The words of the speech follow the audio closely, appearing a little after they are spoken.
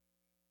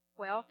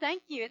Well,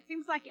 thank you. It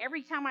seems like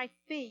every time I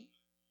speak,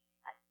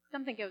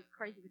 something goes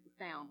crazy with the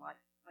sound, like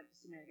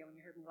just a minute ago when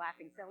you heard me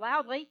laughing so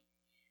loudly.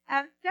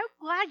 So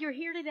glad you're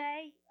here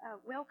today.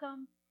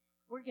 Welcome.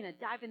 We're going to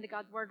dive into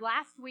God's Word.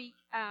 Last week,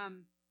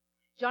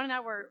 John and I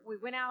we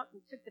went out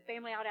and took the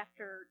family out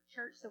after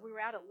church, so we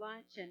were out at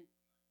lunch, and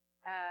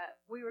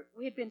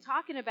we had been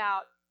talking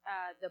about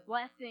the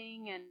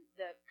blessing and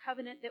the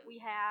covenant that we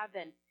have,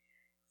 and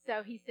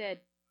so he said,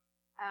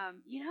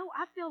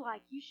 I feel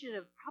like you should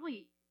have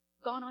probably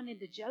gone on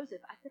into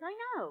Joseph. I said, I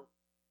know.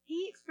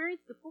 He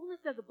experienced the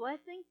fullness of the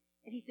blessing,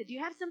 and he said, do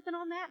you have something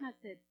on that? And I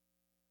said,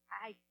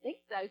 I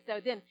think so.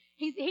 So then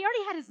he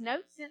already had his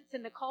notes sent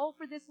to Nicole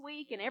for this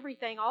week and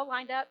everything all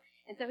lined up,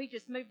 and so he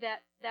just moved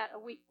that a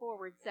week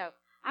forward. So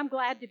I'm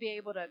glad to be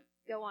able to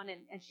go on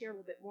and share a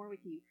little bit more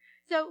with you.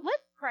 So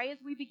let's pray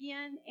as we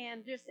begin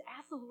and just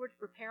ask the Lord to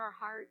prepare our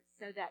hearts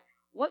so that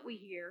what we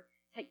hear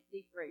takes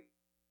deep root.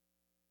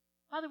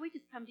 Father, we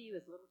just come to you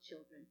as little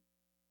children.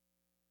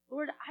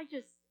 Lord, I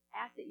just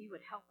ask that you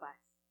would help us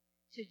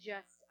to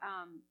just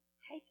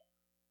take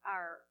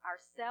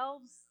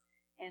ourselves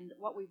and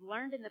what we've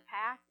learned in the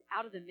past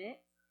out of the mix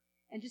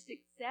and just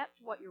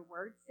accept what your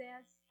word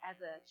says as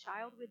a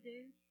child would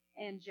do.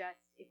 And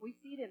just, if we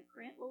see it in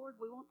print, Lord,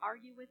 we won't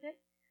argue with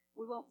it.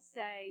 We won't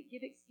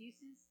give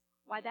excuses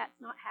why that's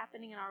not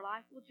happening in our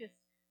life. We'll just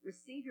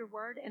receive your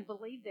word and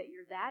believe that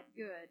you're that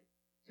good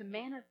to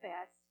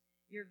manifest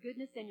your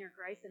goodness and your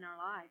grace in our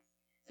lives.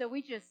 So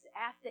we just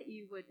ask that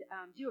you would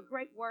do a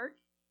great work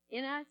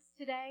in us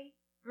today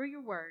through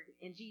your word.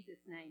 In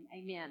Jesus' name,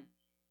 amen.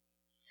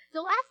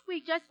 So last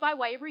week, just by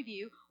way of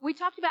review, we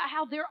talked about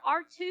how there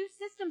are two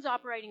systems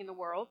operating in the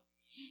world.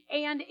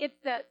 And it's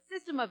the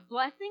system of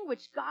blessing,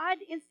 which God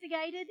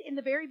instigated in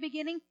the very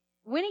beginning.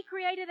 When he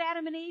created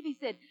Adam and Eve, he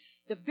said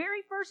the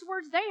very first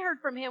words they heard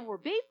from him were,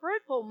 be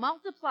fruitful,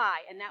 multiply.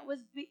 And that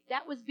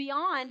was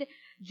beyond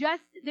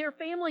just their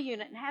family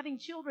unit and having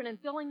children and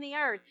filling the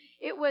earth.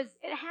 It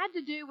had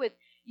to do with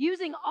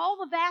using all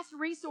the vast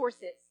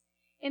resources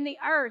in the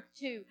earth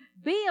to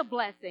be a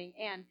blessing.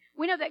 And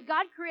we know that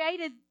God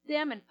created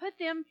them and put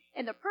them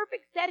in the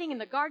perfect setting in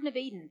the Garden of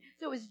Eden.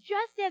 So it was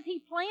just as he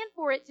planned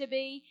for it to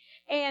be,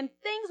 and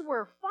things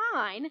were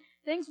fine.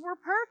 Things were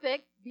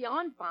perfect,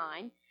 beyond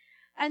fine,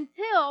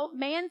 until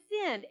man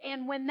sinned.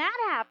 And when that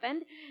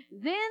happened,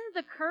 then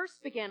the curse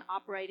began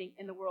operating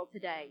in the world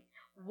today.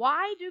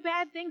 Why do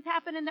bad things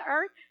happen in the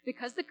earth?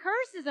 Because the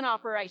curse is in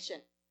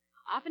operation.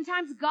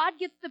 Oftentimes God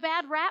gets the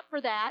bad rap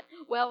for that.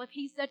 Well, if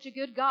he's such a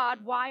good God,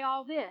 why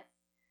all this?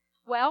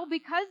 Well,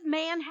 because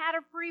man had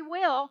a free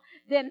will,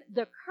 then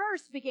the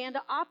curse began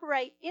to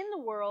operate in the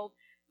world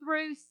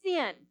through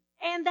sin.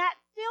 And that's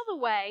still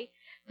the way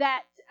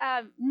that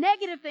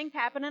negative things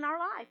happen in our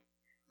life.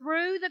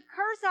 Through the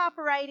curse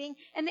operating,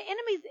 and the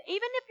enemies,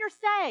 even if you're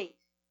saved,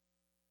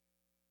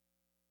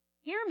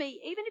 hear me,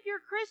 even if you're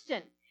a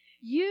Christian,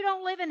 you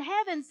don't live in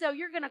heaven, so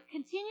you're going to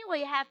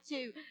continually have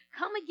to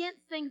come against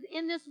things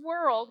in this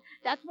world.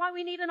 That's why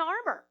we need an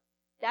armor.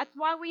 That's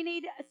why we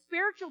need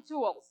spiritual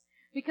tools,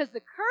 because the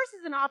curse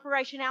is in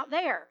operation out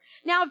there.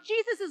 Now, if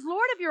Jesus is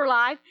Lord of your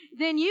life,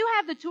 then you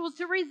have the tools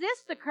to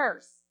resist the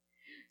curse.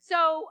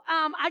 So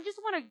I just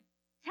want to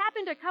tap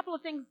into a couple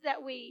of things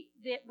that we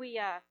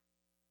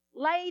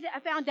laid a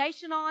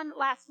foundation on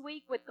last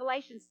week with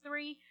Galatians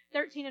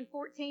 3:13 and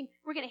 14.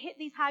 We're going to hit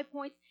these high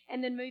points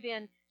and then move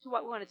in to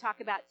what we want to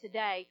talk about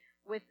today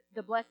with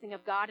the blessing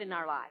of God in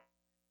our life.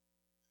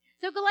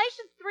 So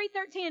Galatians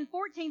 3:13 and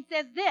 14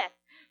 says this: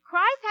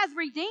 Christ has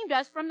redeemed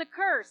us from the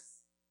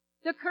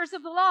curse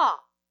of the law,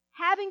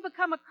 having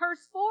become a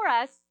curse for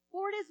us,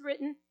 for it is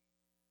written,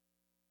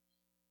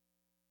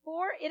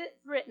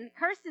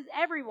 cursed is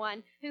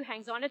everyone who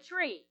hangs on a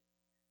tree.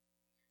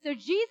 So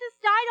Jesus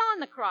died on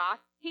the cross.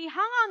 He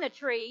hung on the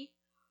tree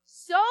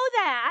so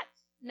that,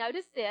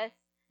 notice this,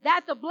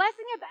 that the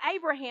blessing of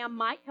Abraham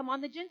might come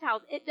on the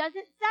Gentiles. It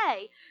doesn't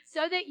say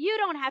so that you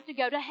don't have to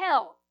go to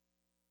hell.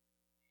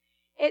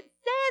 It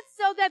says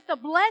so that the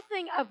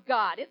blessing of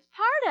God, it's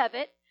part of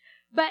it,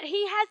 but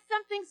he has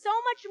something so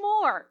much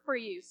more for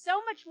you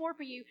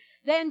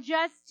than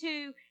just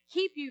to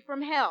keep you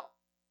from hell.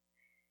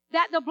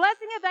 That the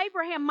blessing of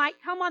Abraham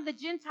might come on the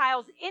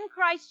Gentiles in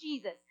Christ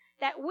Jesus,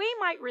 that we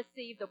might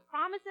receive the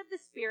promise of the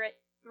Spirit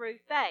through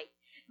faith.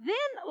 Then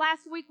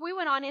last week we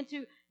went on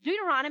into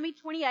Deuteronomy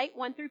 28,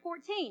 1 through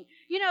 14.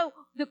 You know,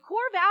 the core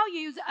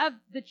values of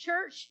the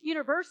church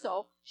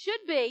universal should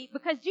be,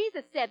 because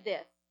Jesus said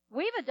this,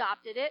 we've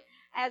adopted it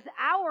as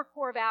our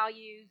core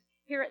values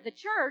here at the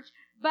church,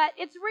 but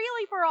it's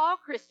really for all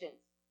Christians.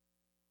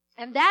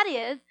 And that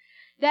is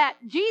that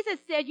Jesus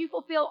said you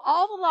fulfill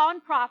all the law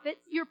and prophets,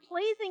 you're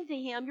pleasing to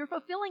him, you're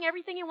fulfilling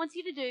everything he wants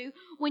you to do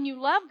when you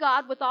love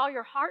God with all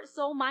your heart,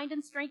 soul, mind,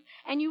 and strength,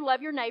 and you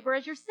love your neighbor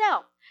as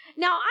yourself.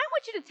 Now, I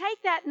want you to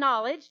take that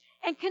knowledge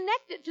and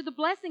connect it to the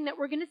blessing that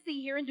we're going to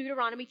see here in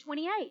Deuteronomy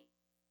 28.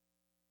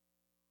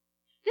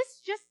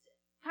 This just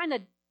kind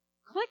of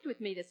clicked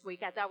with me this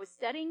week as I was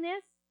studying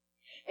this.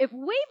 If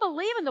we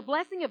believe in the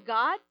blessing of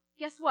God,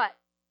 guess what?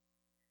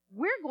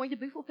 We're going to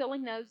be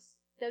fulfilling those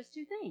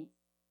two things.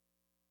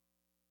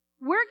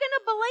 we're going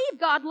to believe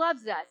God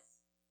loves us.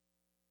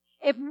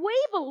 If we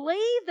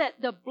believe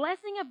that the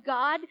blessing of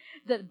God,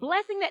 the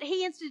blessing that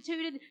He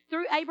instituted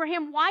through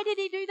Abraham, why did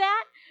He do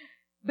that?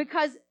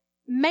 Because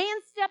man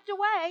stepped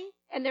away,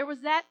 and there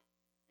was that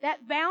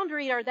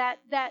boundary or that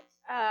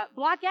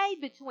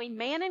blockade between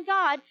man and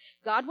God.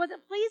 God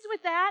wasn't pleased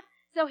with that,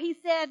 so He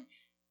said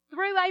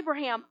through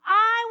Abraham,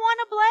 I want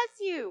to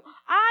bless you.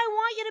 I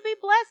want you to be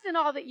blessed in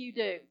all that you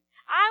do.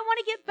 I want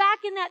to get back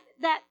in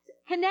that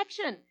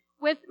connection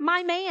with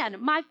my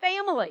man, my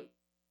family.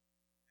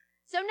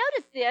 So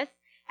notice this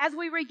as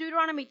we read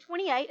Deuteronomy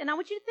 28, and I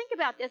want you to think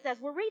about this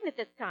as we're reading it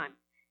this time.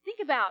 Think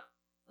about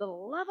the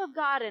love of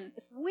God, and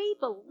if we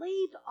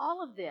believed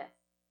all of this,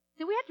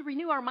 so we have to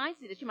renew our minds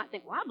to this. You might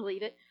think, well, I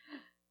believe it.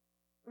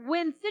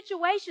 When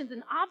situations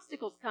and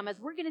obstacles come, as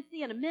we're going to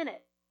see in a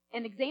minute,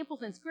 and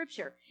examples in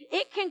Scripture,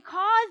 it can cause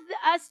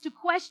us to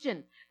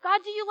question, God,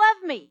 do you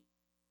love me?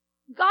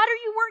 God,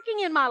 are you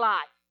working in my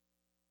life?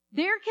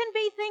 There can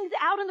be things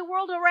out in the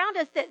world around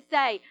us that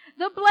say,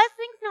 the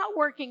blessing's not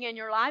working in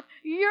your life.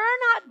 You're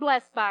not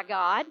blessed by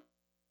God.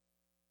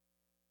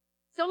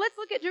 So let's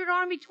look at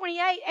Deuteronomy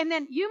 28, and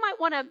then you might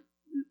want to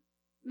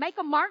make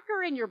a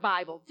marker in your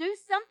Bible. Do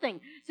something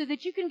so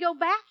that you can go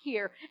back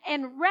here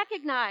and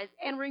recognize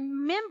and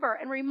remember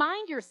and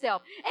remind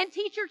yourself and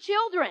teach your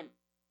children.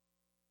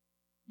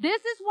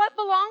 This is what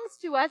belongs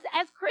to us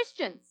as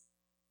Christians.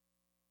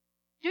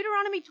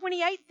 Deuteronomy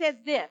 28 says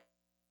this.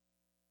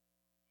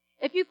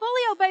 If you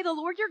fully obey the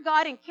Lord your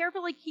God and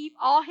carefully keep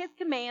all His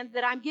commands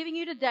that I'm giving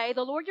you today,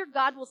 the Lord your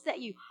God will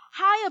set you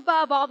high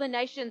above all the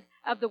nations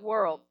of the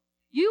world.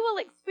 You will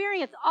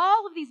experience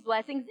all of these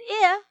blessings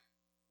if,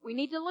 we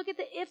need to look at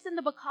the ifs and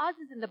the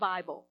becauses in the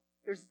Bible.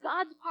 There's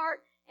God's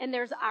part and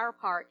there's our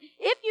part.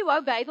 If you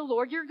obey the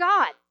Lord your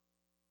God.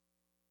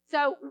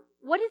 So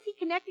what is He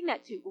connecting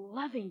that to?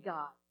 Loving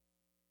God.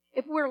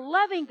 If we're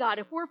loving God,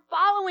 if we're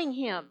following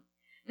Him,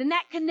 then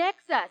that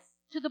connects us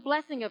to the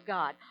blessing of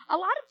God. A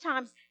lot of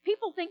times,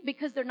 people think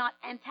because they're not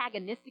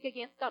antagonistic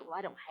against God, well,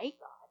 I don't hate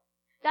God.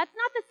 That's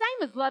not the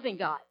same as loving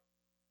God.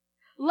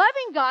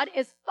 Loving God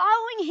is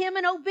following Him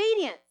in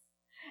obedience.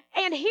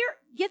 And here,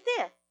 get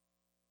this,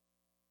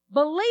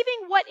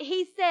 believing what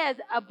He says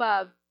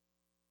above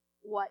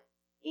what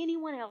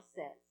anyone else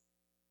says.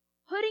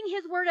 Putting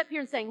His word up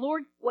here and saying,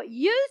 Lord, what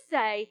you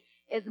say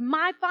is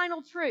my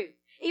final truth.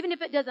 Even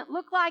if it doesn't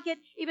look like it,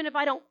 even if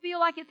I don't feel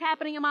like it's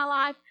happening in my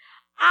life,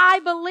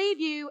 I believe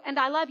you and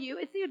I love you.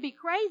 It would be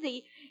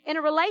crazy in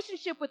a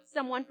relationship with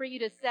someone for you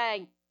to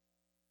say, I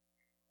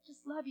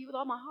just love you with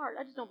all my heart.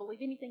 I just don't believe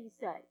anything you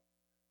say.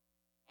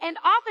 And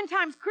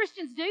oftentimes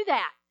Christians do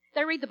that.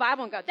 They read the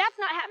Bible and go, that's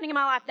not happening in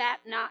my life. That,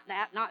 not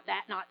that, not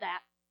that, not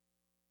that.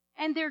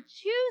 And they're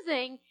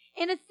choosing,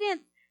 in a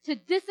sense, to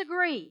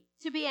disagree,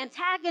 to be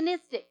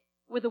antagonistic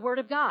with the Word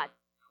of God.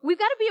 We've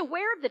got to be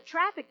aware of the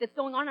traffic that's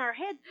going on in our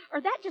heads,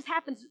 or that just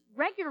happens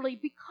regularly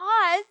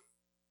because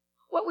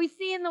what we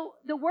see in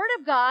the Word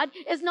of God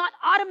is not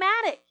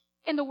automatic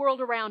in the world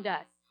around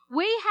us.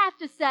 We have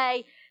to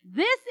say,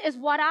 this is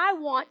what I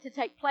want to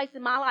take place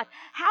in my life.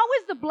 How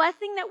is the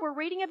blessing that we're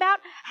reading about?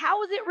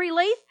 How is it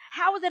released?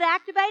 How is it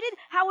activated?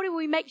 How do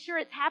we make sure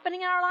it's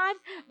happening in our lives?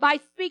 By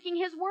speaking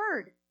His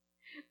Word.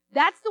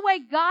 That's the way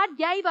God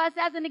gave us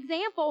as an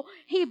example.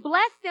 He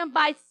blessed them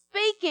by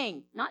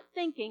speaking, not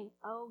thinking,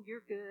 oh,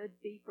 you're good,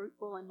 be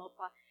fruitful and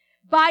multiply.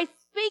 By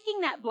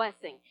speaking that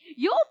blessing.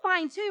 You'll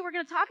find too, we're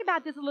going to talk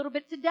about this a little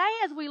bit today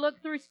as we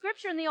look through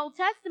Scripture in the Old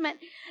Testament,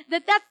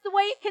 that's the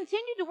way it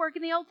continued to work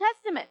in the Old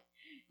Testament.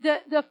 The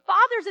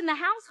fathers in the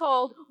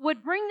household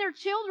would bring their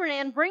children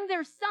in, bring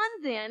their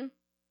sons in,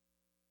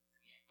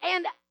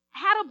 and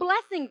had a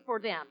blessing for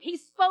them. He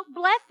spoke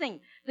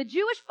blessing. The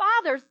Jewish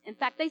fathers, in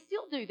fact, they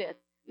still do this.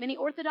 Many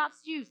Orthodox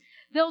Jews,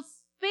 they'll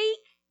speak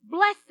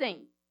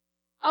blessing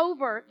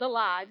over the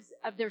lives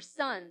of their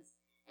sons.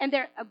 And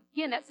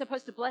again, that's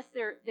supposed to bless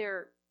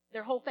their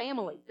whole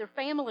family, their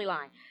family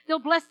line. They'll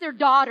bless their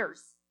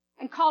daughters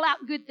and call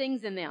out good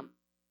things in them.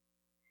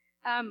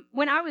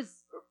 When I was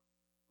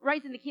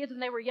raising the kids when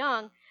they were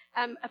young,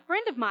 a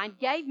friend of mine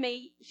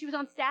she was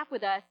on staff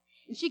with us,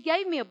 and she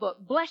gave me a book,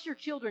 Bless Your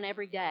Children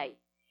Every Day.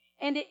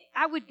 And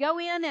I would go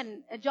in,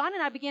 and John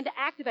and I began to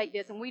activate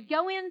this, and we'd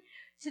go in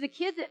to the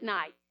kids at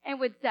night and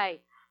would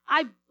say,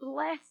 I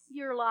bless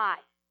your life.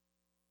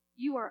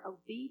 You are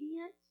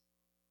obedient.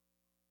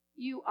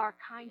 You are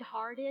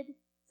kind-hearted.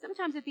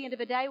 Sometimes at the end of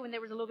the day, when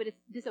there was a little bit of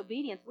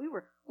disobedience,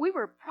 we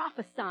were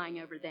prophesying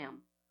over them.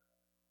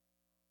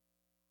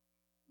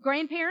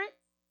 Grandparents,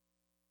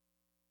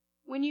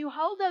 when you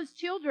hold those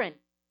children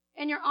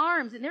in your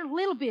arms and they're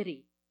little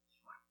bitty,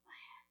 you are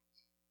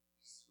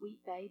blessed. Sweet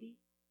baby.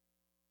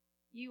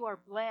 You are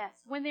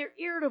blessed. When they're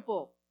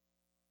irritable,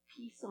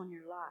 peace on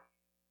your life.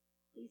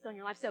 Peace on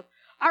your life. So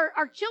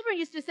our children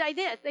used to say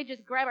this. They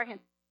just grab our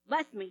hands.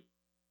 Bless me.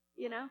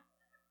 You know?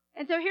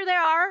 And so here they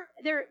are.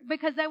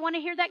 Because they want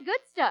to hear that good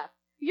stuff.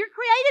 You're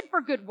created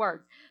for good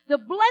words. The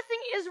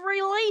blessing is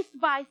released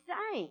by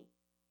saying.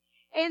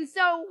 And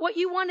so what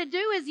you want to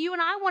do is you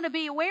and I want to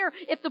be aware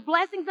if the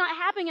blessing's not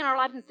happening in our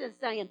lives instead of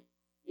saying,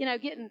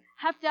 getting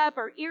huffed up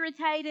or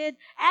irritated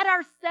at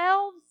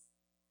ourselves,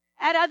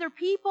 at other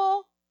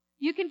people.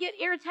 You can get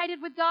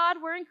irritated with God.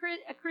 We're in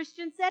a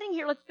Christian setting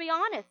here. Let's be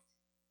honest.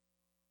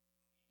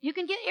 You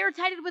can get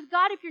irritated with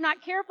God if you're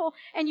not careful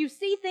and you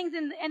see things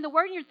in the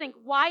Word and you think,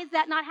 why is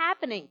that not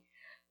happening?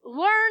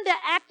 Learn to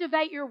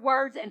activate your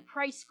words and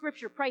pray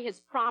Scripture, pray His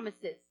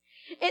promises.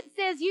 It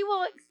says you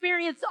will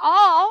experience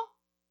all,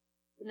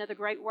 another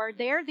great word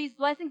there, these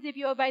blessings if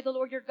you obey the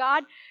Lord your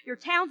God. Your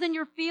towns and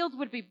your fields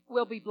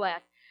will be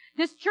blessed.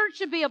 This church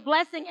should be a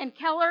blessing and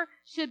Keller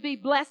should be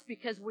blessed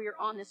because we are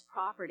on this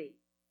property.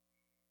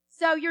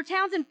 So your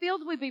towns and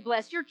fields will be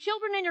blessed. Your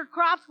children and your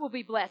crops will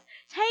be blessed.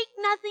 Take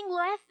nothing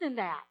less than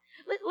that.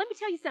 Let me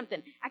tell you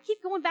something. I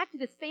keep going back to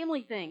this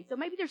family thing. So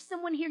maybe there's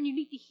someone here and you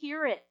need to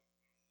hear it.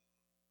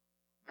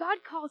 God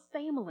calls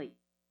family.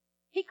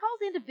 He calls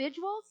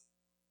individuals,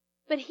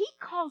 but He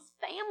calls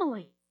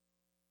family.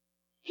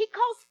 He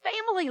calls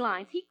family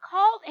lines. He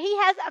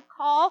has a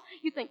call.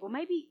 You think, well,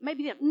 maybe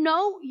them.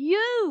 No,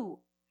 you.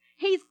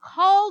 He's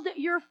called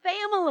your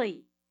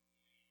family.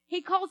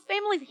 He calls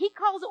families. He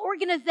calls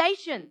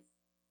organizations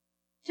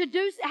to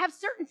have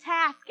certain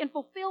tasks and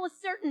fulfill a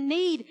certain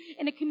need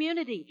in a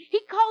community.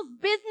 He calls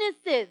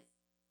businesses.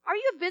 Are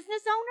you a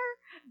business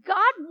owner?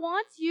 God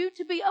wants you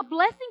to be a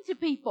blessing to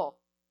people.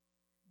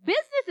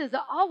 Business is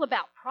all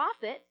about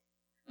profit,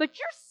 but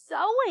you're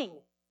sowing.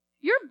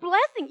 You're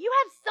blessing. You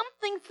have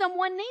something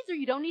someone needs or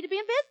you don't need to be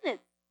in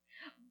business.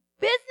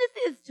 Business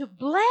is to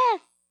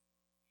bless.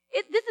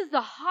 This is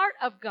the heart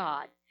of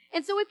God.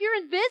 And so if you're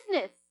in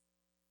business,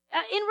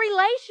 in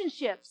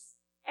relationships,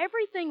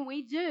 everything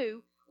we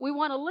do, we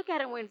want to look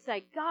at it and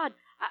say, God,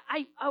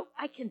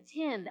 I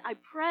contend, I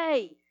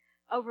pray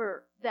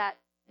over that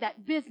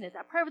business.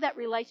 I pray over that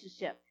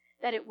relationship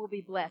that it will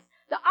be blessed.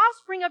 The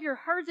offspring of your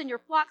herds and your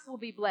flocks will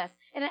be blessed.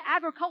 In an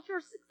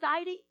agricultural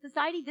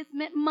society, this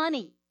meant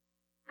money.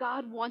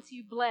 God wants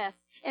you blessed.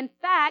 In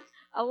fact,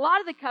 a lot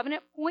of the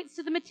covenant points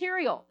to the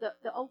material.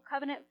 The old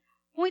covenant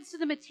points to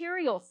the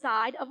material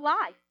side of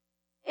life.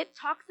 It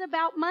talks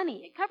about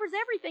money. It covers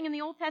everything in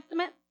the Old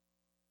Testament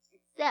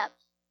except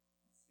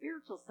the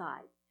spiritual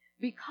side.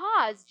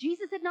 Because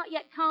Jesus had not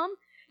yet come,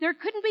 there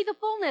couldn't be the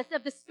fullness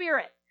of the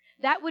Spirit.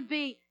 That would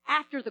be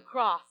after the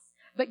cross.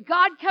 But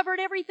God covered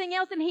everything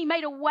else and He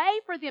made a way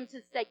for them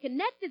to stay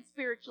connected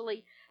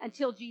spiritually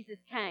until Jesus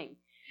came.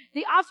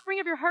 The offspring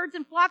of your herds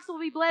and flocks will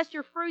be blessed.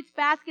 Your fruits,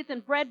 baskets,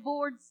 and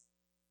breadboards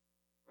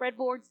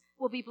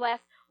will be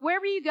blessed.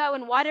 Wherever you go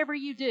and whatever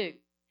you do.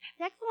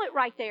 That's excellent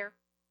right there.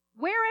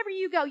 Wherever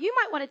you go, you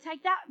might want to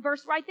take that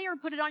verse right there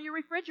and put it on your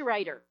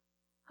refrigerator.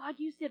 God,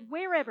 you said,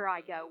 wherever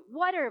I go,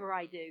 whatever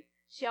I do,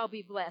 shall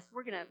be blessed.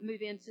 We're going to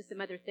move into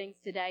some other things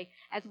today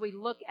as we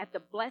look at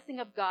the blessing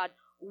of God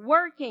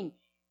working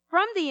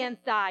from the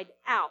inside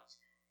out.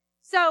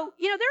 So,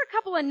 there are a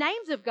couple of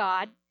names of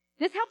God.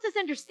 This helps us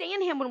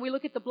understand Him when we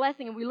look at the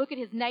blessing and we look at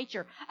His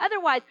nature.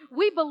 Otherwise,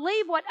 we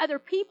believe what other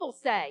people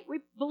say. We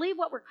believe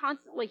what we're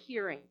constantly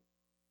hearing.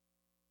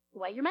 The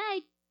way you're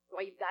made. The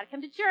way you've got to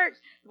come to church.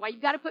 The way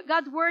you've got to put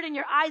God's Word in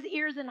your eyes,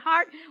 ears, and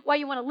heart. Why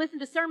you want to listen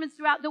to sermons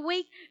throughout the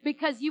week.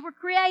 Because you were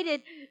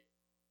created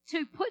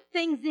to put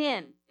things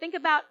in. Think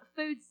about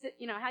foods,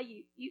 how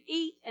you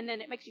eat and then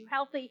it makes you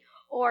healthy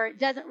or it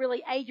doesn't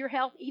really aid your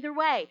health. Either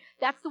way,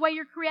 that's the way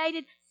you're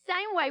created.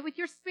 Same way with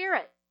your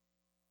spirit.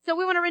 So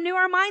we want to renew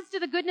our minds to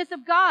the goodness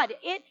of God.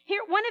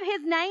 Here, one of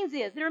His names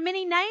is, there are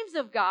many names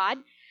of God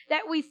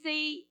that we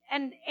see,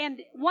 and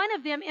one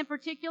of them in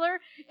particular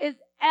is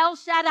El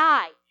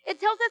Shaddai. It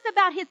tells us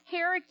about His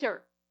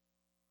character.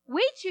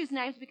 We choose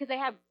names because they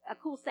have a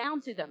cool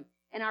sound to them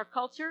in our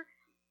culture.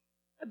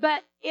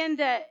 But in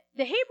the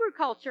Hebrew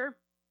culture,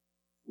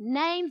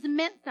 names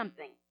meant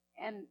something.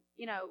 And,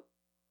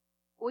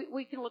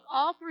 we can look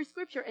all through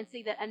Scripture and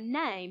see that a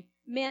name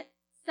meant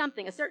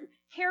something, a certain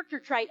character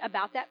trait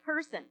about that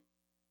person.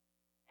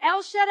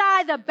 El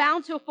Shaddai, the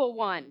bountiful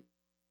one.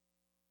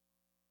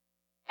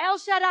 El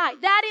Shaddai,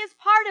 that is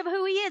part of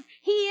who He is.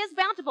 He is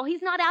bountiful.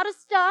 He's not out of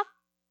stuff.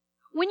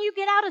 When you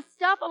get out of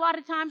stuff, a lot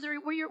of times, or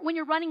when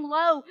you're running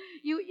low,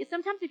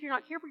 sometimes if you're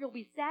not careful, you'll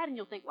be sad and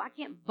you'll think, well, I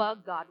can't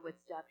bug God with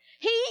stuff.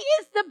 He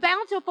is the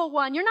bountiful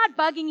one. You're not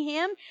bugging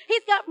Him.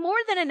 He's got more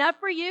than enough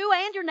for you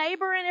and your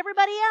neighbor and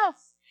everybody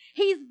else.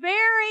 He's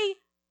very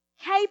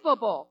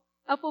capable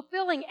of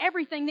fulfilling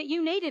everything that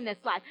you need in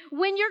this life.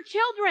 When your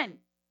children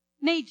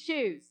need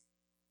shoes,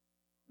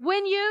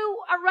 when you're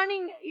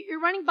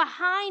running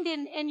behind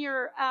in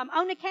your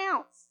own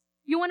accounts,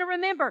 you want to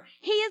remember,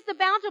 He is the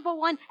bountiful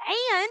one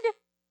and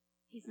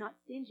He's not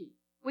stingy.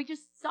 We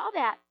just saw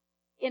that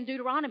in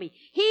Deuteronomy.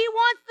 He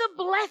wants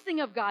the blessing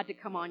of God to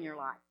come on your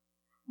life.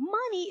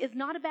 Money is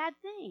not a bad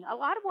thing. A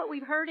lot of what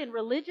we've heard in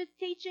religious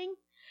teaching,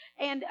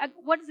 and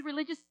what is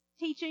religious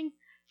teaching?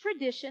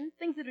 Tradition,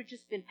 things that have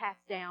just been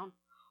passed down.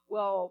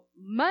 Well,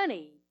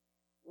 money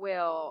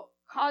will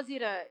cause you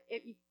to,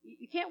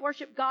 you can't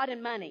worship God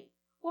in money.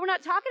 Well, we're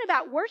not talking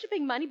about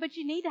worshiping money, but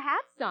you need to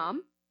have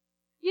some.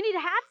 You need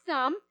to have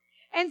some.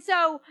 And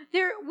so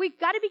we've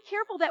got to be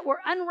careful that we're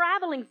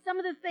unraveling some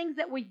of the things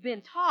that we've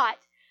been taught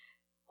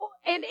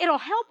And it'll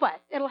help us.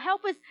 It'll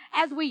help us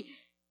as we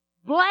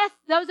bless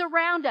those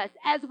around us,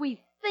 as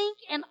we think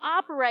and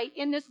operate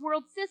in this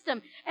world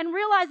system and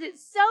realize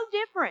it's so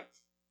different.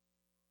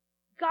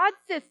 God's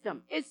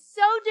system is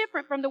so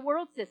different from the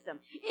world system.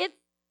 It's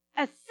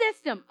a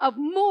system of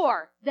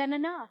more than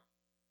enough.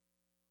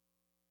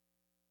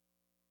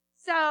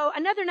 So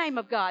another name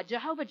of God,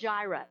 Jehovah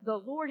Jireh, the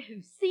Lord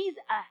who sees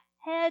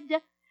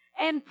ahead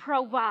and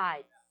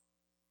provides.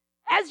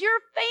 As your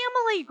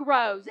family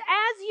grows,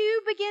 as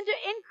you begin to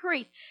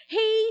increase,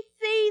 He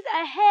sees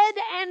ahead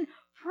and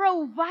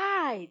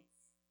provides.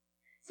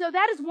 So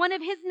that is one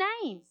of His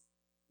names.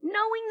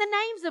 Knowing the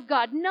names of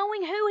God,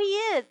 knowing who He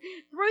is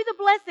through the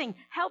blessing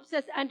helps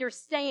us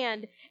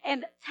understand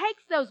and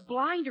takes those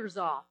blinders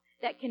off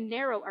that can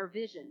narrow our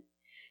vision.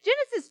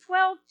 Genesis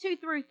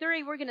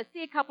 12:2-3, we're going to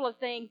see a couple of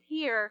things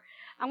here.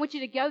 I want you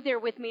to go there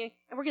with me,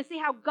 and we're going to see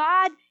how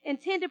God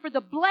intended for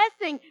the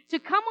blessing to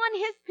come on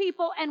His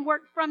people and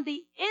work from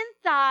the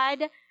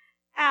inside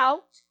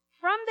out,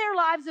 from their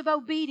lives of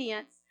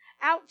obedience,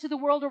 out to the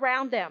world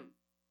around them.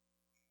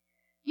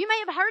 You may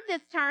have heard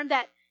this term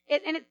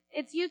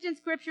it's used in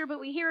Scripture, but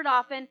we hear it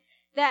often,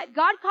 that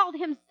God called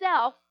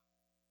Himself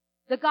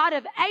the God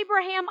of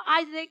Abraham,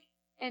 Isaac,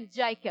 and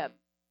Jacob.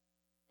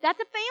 That's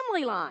a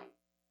family line.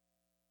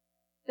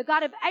 The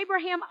God of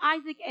Abraham,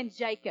 Isaac, and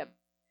Jacob.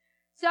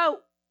 So,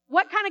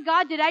 what kind of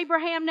God did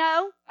Abraham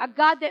know? A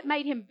God that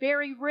made him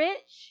very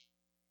rich.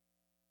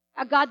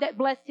 A God that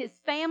blessed his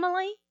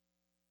family.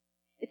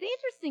 It's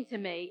interesting to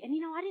me, and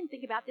I didn't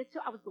think about this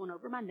till I was going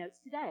over my notes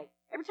today.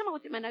 Every time I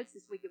looked at my notes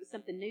this week, it was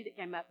something new that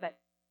came up, but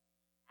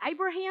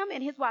Abraham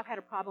and his wife had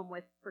a problem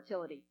with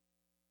fertility.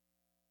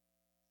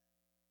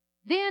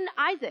 Then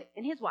Isaac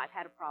and his wife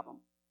had a problem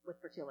with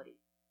fertility.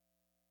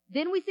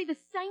 Then we see the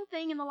same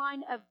thing in the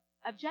line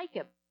of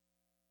Jacob.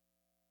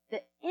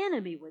 The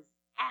enemy was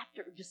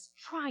after, just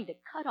trying to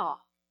cut off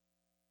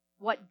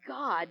what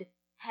God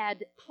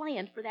had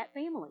planned for that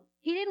family.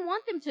 He didn't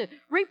want them to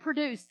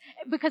reproduce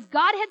because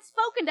God had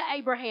spoken to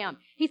Abraham.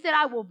 He said,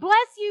 I will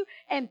bless you,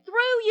 and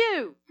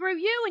through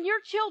you and your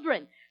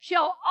children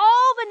shall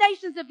all the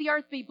nations of the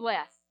earth be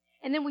blessed.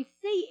 And then we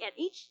see at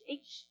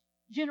each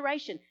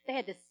generation, they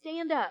had to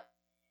stand up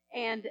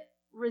and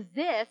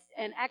resist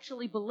and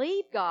actually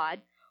believe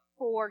God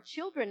for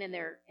children in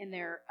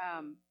their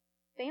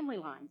family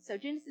line. So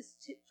Genesis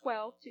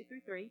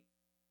 12:2-3,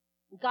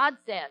 God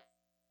says,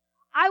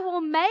 I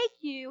will make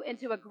you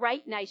into a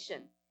great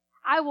nation.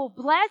 I will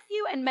bless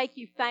you and make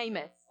you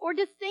famous, or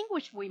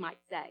distinguished, we might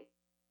say.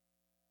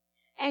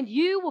 And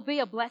you will be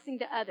a blessing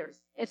to others.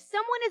 If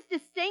someone is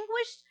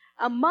distinguished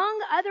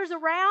among others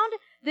around,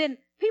 then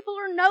people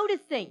are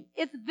noticing.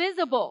 It's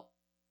visible.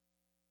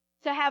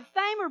 To have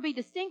fame or be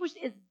distinguished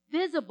is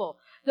visible.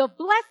 The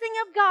blessing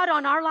of God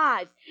on our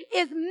lives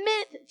is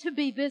meant to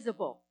be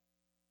visible.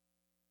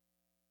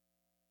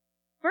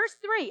 Verse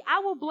 3, I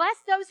will bless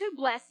those who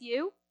bless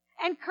you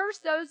and curse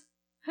those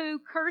who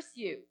curse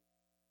you.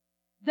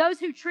 Those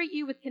who treat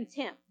you with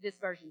contempt, this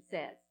version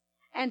says.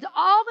 And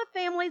all the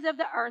families of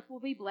the earth will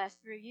be blessed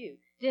through you.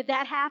 Did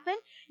that happen?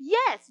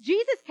 Yes,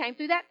 Jesus came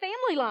through that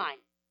family line.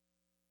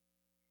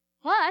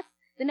 Plus,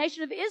 the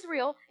nation of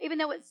Israel, even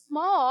though it's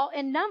small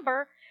in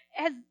number,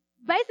 has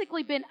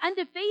basically been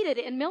undefeated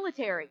in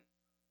military.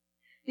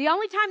 The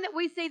only time that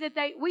we see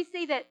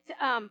that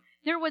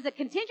there was a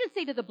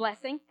contingency to the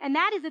blessing, and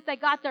that is if they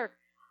got their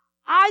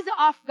eyes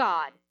off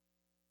God.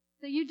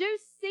 So you do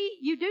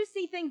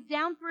see things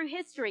down through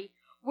history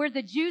where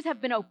the Jews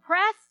have been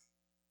oppressed.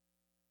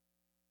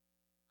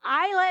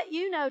 I let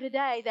you know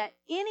today that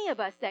any of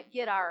us that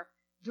get our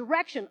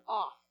direction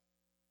off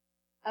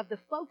of the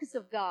focus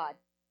of God,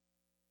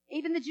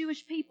 even the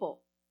Jewish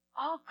people,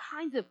 all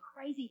kinds of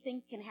crazy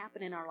things can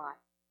happen in our life.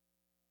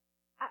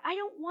 I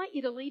don't want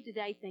you to leave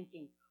today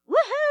thinking,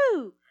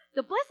 woohoo!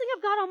 The blessing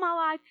of God on my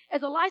life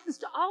is a license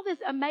to all this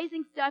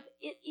amazing stuff.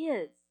 It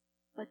is.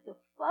 But the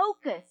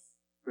focus,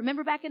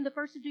 remember back in the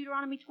first of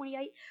Deuteronomy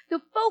 28,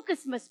 the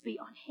focus must be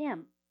on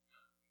Him.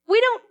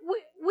 We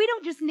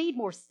don't just need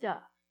more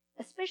stuff,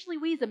 especially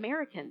we as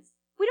Americans.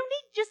 We don't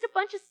need just a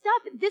bunch of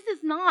stuff. This is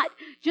not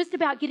just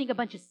about getting a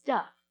bunch of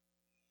stuff.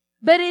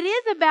 But it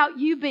is about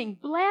you being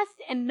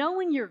blessed and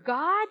knowing your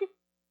God,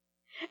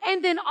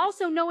 and then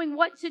also knowing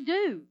what to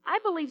do. I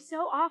believe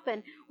so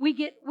often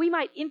we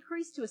might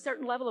increase to a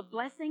certain level of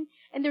blessing,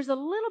 and there's a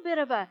little bit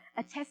of a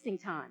testing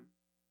time.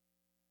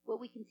 Will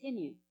we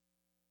continue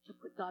to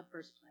put God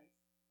first place?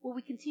 Will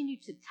we continue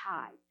to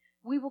tithe?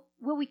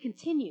 Will we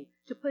continue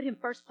to put Him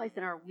first place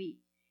in our week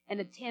and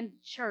attend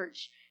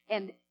church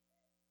and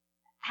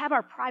have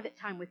our private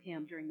time with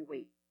Him during the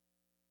week?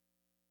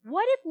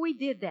 What if we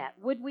did that?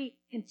 Would we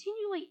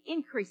continually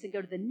increase and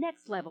go to the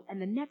next level and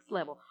the next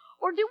level?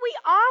 Or do we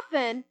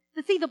often,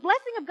 the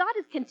blessing of God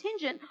is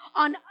contingent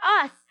on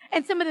us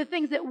and some of the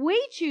things that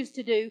we choose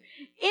to do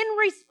in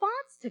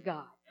response to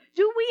God?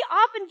 Do we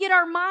often get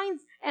our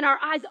minds and our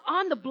eyes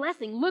on the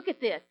blessing? Look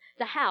at this,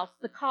 the house,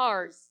 the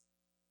cars.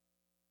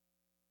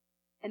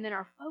 And then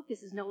our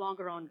focus is no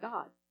longer on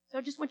God. So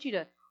I just want you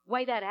to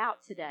weigh that out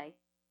today.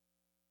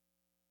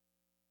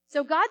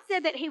 So God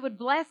said that he would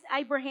bless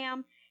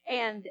Abraham,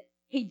 and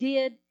he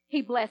did.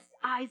 He blessed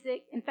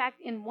Isaac. In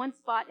fact, in one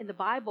spot in the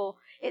Bible,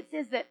 it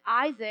says that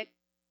Isaac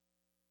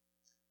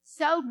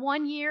sowed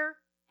 1 year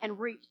and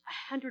reaped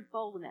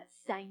 100-fold in that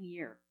same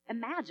year.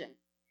 Imagine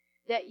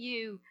that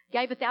you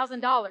gave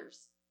 $1,000,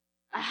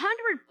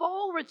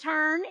 100-fold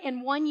return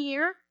in 1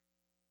 year,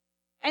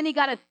 and he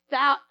got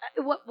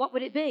what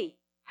would it be?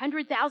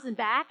 100,000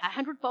 back,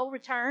 100-fold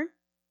return.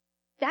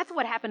 That's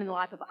what happened in the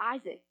life of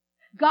Isaac.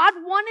 God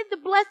wanted the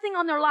blessing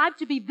on their life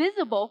to be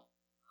visible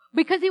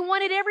because he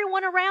wanted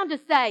everyone around to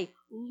say,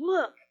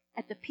 look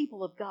at the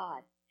people of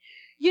God.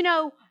 You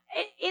know,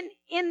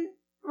 in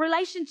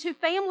relation to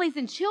families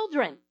and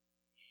children,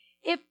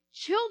 if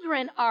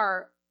children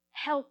are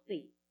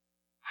healthy,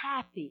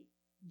 happy,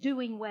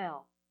 doing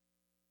well,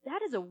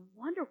 that is a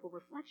wonderful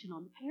reflection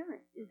on the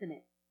parents, isn't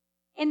it?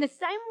 In the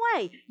same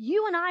way,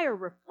 you and I are a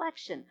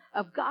reflection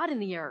of God in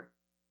the earth.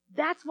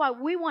 That's why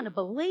we want to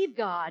believe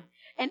God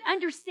and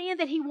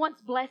understand that he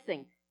wants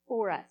blessing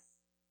for us.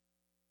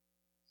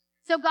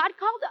 So God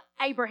called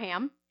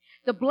Abraham.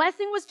 The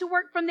blessing was to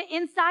work from the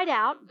inside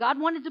out. God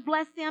wanted to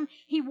bless them.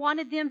 He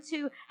wanted them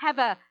to have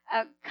a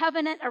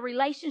covenant, a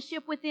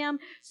relationship with them,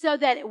 so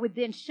that it would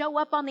then show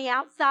up on the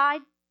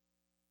outside.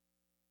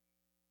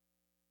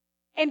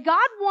 And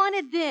God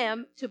wanted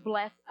them to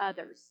bless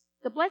others.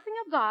 The blessing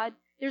of God,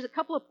 there's a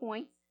couple of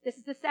points. This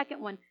is the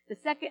second one. The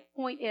second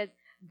point is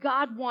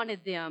God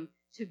wanted them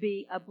to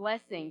be a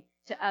blessing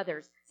to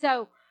others.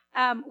 So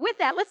with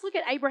that, let's look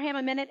at Abraham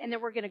a minute, and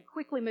then we're going to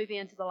quickly move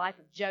into the life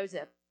of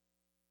Joseph.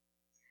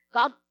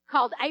 God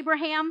called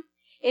Abraham.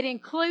 It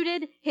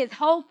included his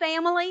whole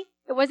family.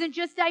 It wasn't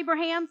just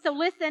Abraham. So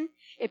listen,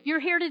 if you're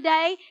here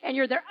today and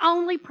you're the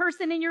only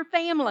person in your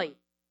family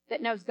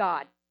that knows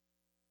God,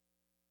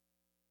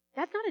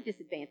 that's not a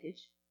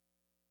disadvantage.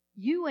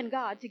 You and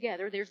God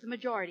together, there's the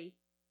majority.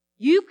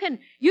 You can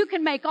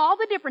make all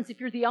the difference if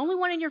you're the only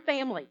one in your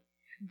family.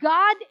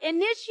 God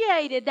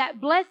initiated that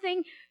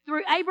blessing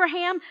through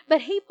Abraham,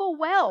 but he full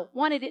well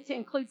wanted it to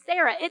include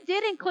Sarah. It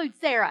did include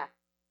Sarah.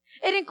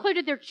 It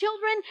included their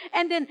children.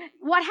 And then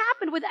what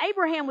happened with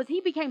Abraham was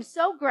he became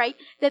so great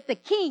that the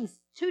kings,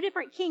 2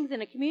 different kings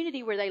in a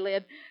community where they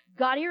lived,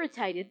 got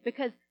irritated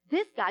because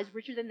this guy's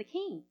richer than the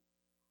king.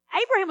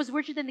 Abraham was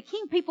richer than the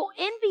king. People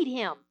envied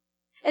him.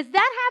 Is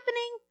that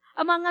happening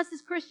among us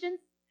as Christians?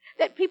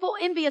 That people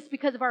envy us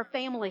because of our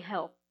family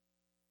health,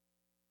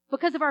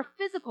 because of our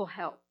physical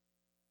health.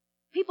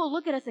 People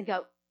look at us and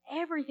go,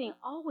 everything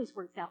always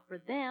works out for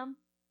them.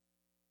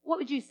 What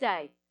would you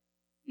say?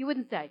 You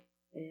wouldn't say,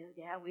 well,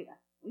 yeah,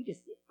 we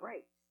just get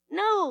breaks.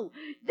 No,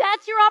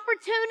 that's your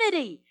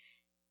opportunity.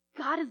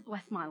 God has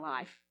blessed my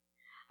life.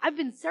 I've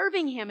been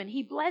serving him and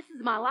he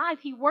blesses my life.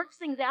 He works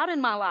things out in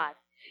my life.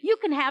 You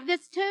can have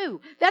this too.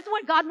 That's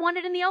what God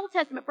wanted in the Old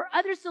Testament, for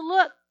others to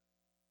look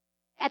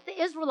at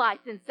the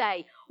Israelites and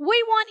say,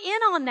 we want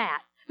in on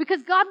that,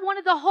 because God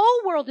wanted the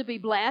whole world to be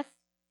blessed.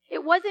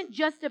 It wasn't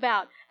just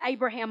about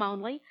Abraham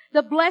only.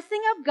 The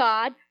blessing of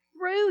God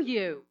through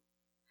you.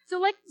 So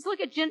let's look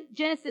at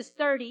Genesis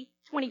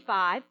 30:25.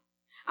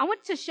 I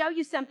want to show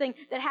you something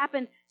that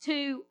happened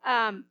to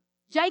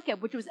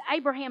Jacob, which was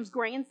Abraham's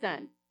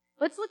grandson.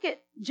 Let's look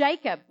at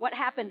Jacob, what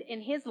happened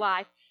in his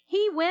life.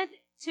 He went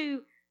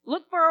to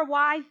look for a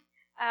wife.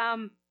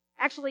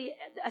 Actually,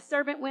 a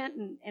servant went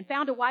and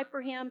found a wife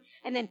for him.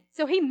 And then,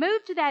 so he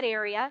moved to that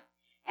area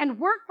and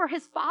worked for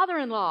his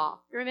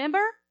father-in-law.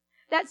 Remember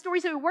that story?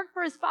 So he worked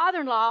for his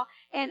father-in-law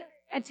and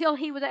until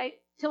he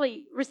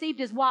received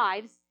his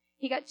wives.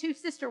 He got 2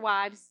 sister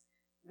wives.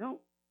 I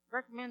don't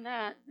recommend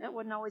that. That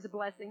wasn't always a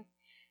blessing.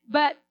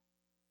 But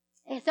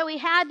so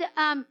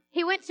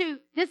he went to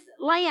this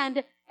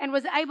land and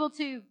was able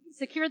to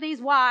secure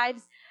these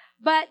wives.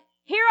 But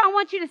here I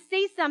want you to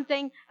see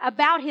something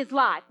about his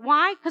life.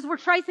 Why? Because we're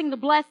tracing the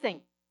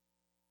blessing.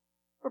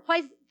 We're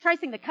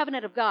tracing the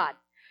covenant of God.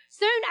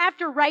 Soon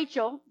after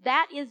Rachel,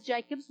 that is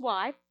Jacob's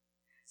wife,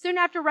 soon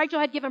after Rachel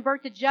had given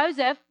birth to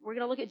Joseph, we're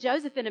going to look at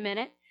Joseph in a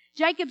minute,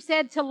 Jacob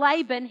said to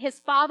Laban, his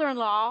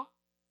father-in-law,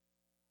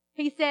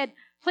 he said,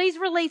 please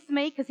release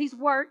me, because he's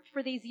worked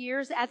for these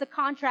years as a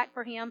contract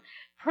for him.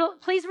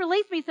 Please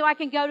release me so I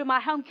can go to my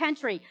home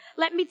country.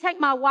 Let me take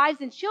my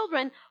wives and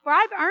children, for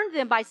I've earned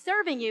them by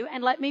serving you,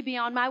 and let me be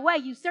on my way.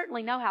 You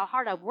certainly know how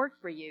hard I've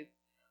worked for you.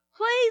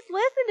 Please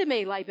listen to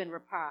me, Laban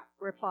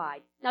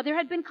replied. Now, there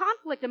had been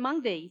conflict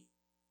among these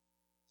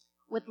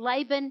with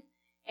Laban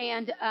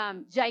and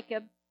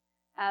Jacob.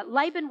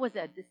 Laban was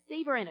a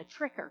deceiver and a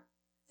tricker.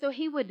 So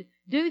he would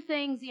do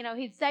things,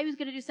 he'd say he was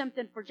going to do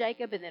something for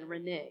Jacob and then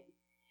renege.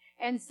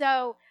 And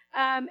so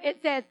it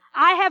says,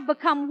 I have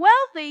become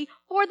wealthy,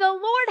 for the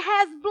Lord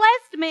has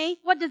blessed me.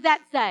 What does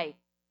that say?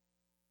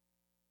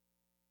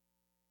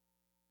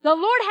 The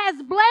Lord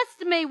has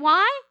blessed me.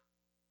 Why?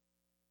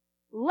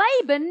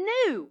 Laban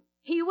knew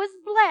he was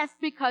blessed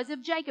because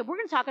of Jacob. We're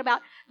going to talk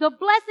about the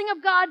blessing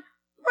of God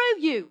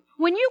through you.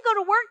 When you go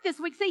to work this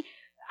week, see,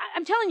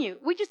 I'm telling you,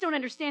 we just don't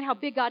understand how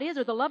big God is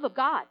or the love of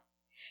God.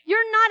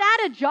 You're not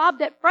at a job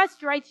that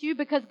frustrates you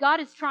because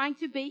God is trying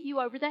to beat you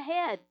over the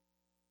head.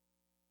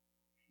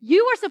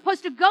 You are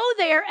supposed to go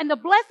there, and the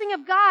blessing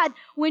of God,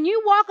 when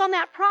you walk on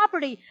that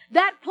property,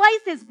 that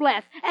place is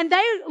blessed. And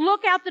they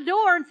look out the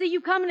door and see you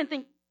coming and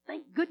think,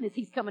 thank goodness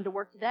he's coming to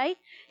work today.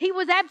 He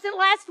was absent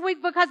last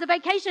week because of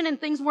vacation and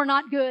things were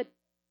not good.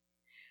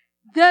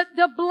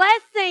 The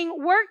blessing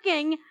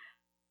working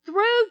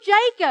through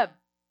Jacob.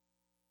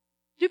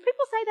 Do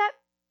people say that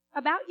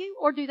about you?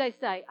 Or do they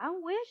say, I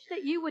wish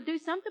that you would do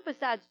something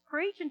besides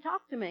preach and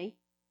talk to me?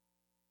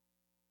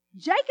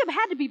 Jacob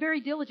had to be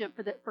very diligent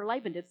for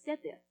Laban to have said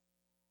this.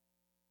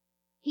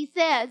 He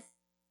says,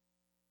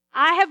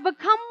 I have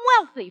become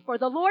wealthy, for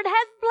the Lord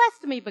has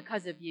blessed me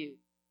because of you.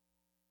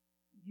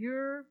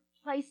 Your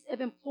place of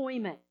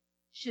employment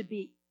should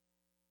be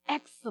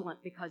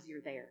excellent because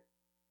you're there.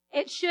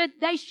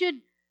 They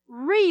should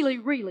really,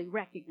 really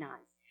recognize.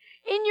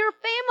 In your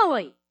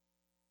family,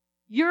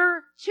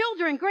 your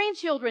children,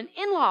 grandchildren,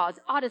 in-laws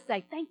ought to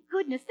say, thank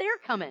goodness they're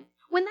coming.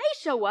 When they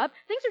show up,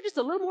 things are just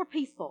a little more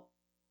peaceful.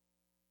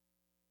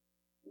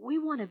 We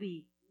want to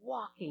be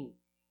walking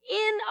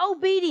in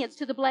obedience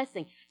to the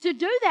blessing. To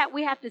do that,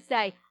 we have to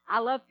say, I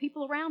love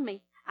people around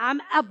me.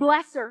 I'm a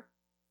blesser.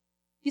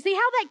 You see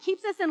how that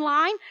keeps us in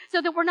line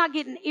so that we're not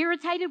getting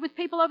irritated with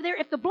people over there?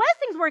 If the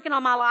blessing's working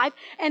on my life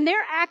and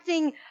they're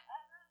acting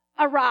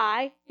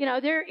awry,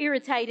 they're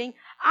irritating,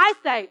 I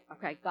say,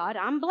 okay, God,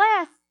 I'm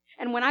blessed.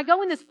 And when I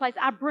go in this place,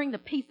 I bring the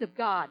peace of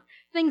God.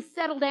 Things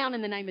settle down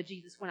in the name of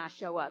Jesus when I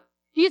show up.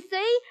 Do you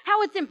see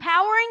how it's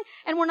empowering?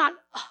 And we're not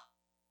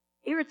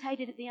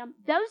irritated at them.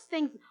 Those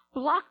things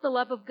block the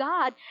love of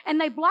God, and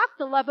they block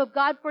the love of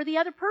God for the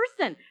other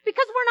person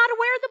because we're not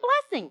aware of the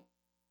blessing.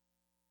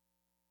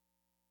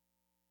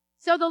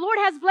 So the Lord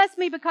has blessed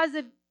me because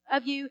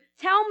of you.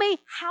 Tell me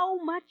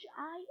how much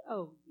I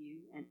owe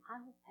you, and I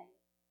will pay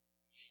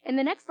it. In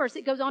the next verse,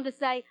 it goes on to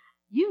say,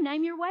 you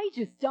name your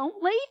wages.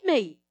 Don't leave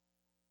me.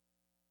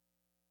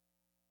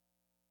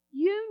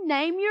 You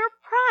name your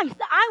price.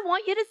 I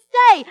want you to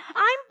stay.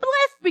 I'm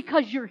blessed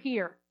because you're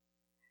here.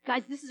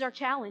 Guys, this is our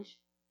challenge.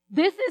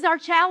 This is our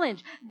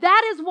challenge.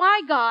 That is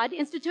why God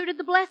instituted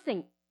the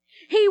blessing.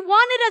 He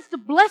wanted us to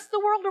bless the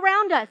world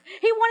around us.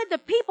 He wanted the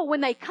people,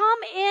 when they come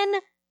in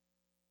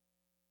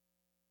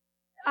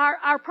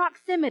our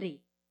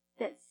proximity,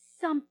 that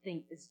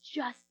something is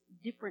just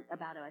different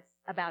about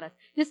us.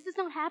 This does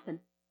not happen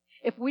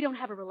if we don't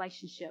have a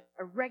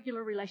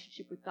regular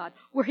relationship with God,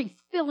 where He's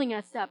filling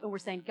us up and we're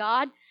saying,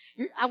 God,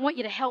 I want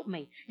you to help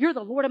me. You're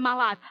the Lord of my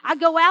life. I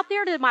go out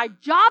there to my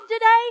job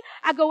today.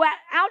 I go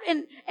out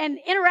and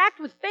interact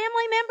with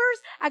family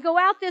members. I go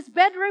out this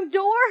bedroom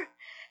door,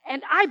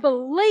 and I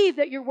believe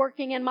that you're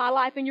working in my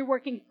life and you're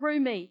working through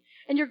me,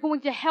 and you're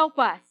going to help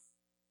us.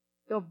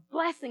 The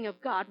blessing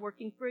of God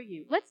working through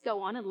you. Let's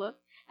go on and look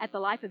at the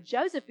life of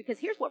Joseph, because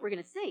here's what we're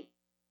going to see.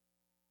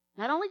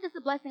 Not only does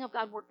the blessing of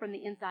God work from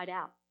the inside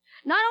out,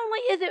 not only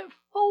is it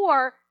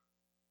for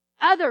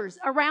others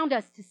around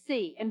us to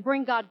see and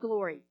bring God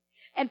glory,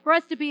 and for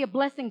us to be a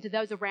blessing to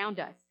those around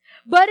us,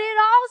 but it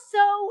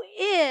also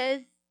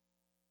is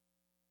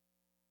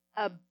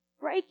a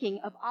breaking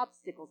of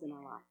obstacles in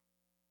our life.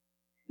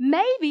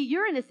 Maybe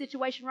you're in a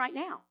situation right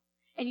now,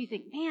 and you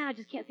think, man, I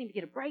just can't seem to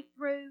get a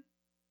breakthrough.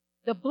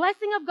 The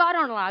blessing of God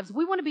on our lives,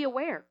 we want to be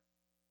aware.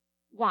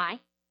 Why?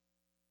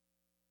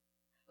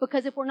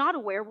 Because if we're not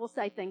aware, we'll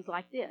say things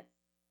like this.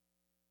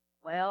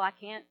 Well, I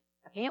can't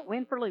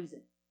win for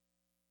losing.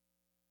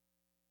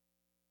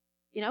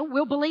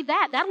 We'll believe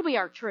that. That'll be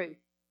our truth.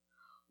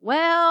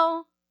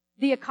 Well,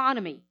 the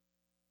economy.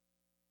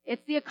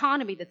 It's the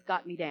economy that's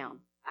got me down.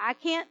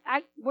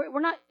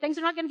 Things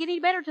are not going to get any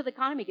better till the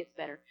economy gets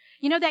better.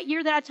 That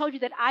year that I told you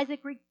that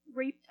Isaac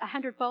reaped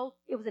 100-fold?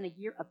 It was in a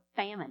year of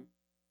famine.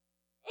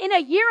 In a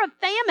year of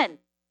famine,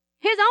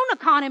 his own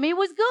economy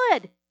was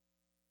good.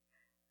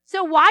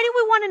 So why do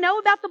we want to know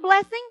about the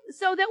blessing?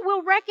 So that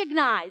we'll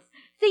recognize.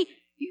 See,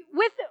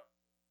 with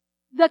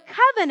the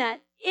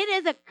covenant, it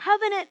is a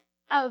covenant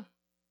of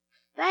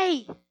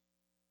faith.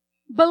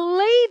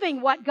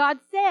 Believing what God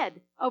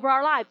said over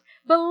our lives.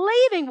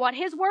 Believing what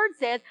His Word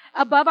says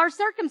above our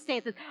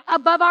circumstances,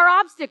 above our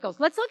obstacles.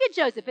 Let's look at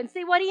Joseph and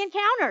see what he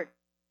encountered.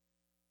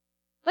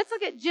 Let's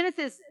look at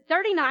Genesis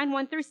 39,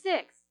 1 through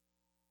 6.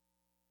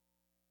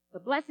 The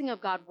blessing of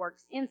God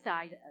works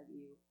inside of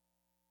you,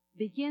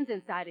 begins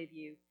inside of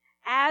you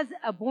as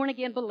a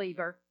born-again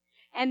believer,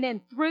 and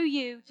then through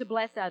you to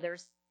bless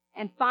others.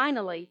 And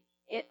finally,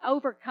 it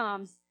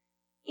overcomes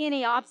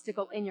any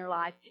obstacle in your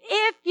life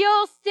if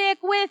you'll stick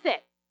with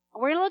it.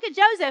 We're going to look at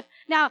Joseph.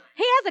 Now,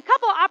 he has a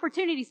couple of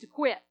opportunities to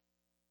quit.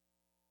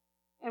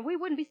 And we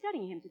wouldn't be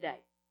studying him today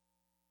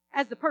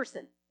as the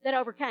person that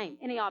overcame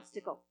any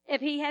obstacle.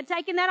 If he had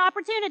taken that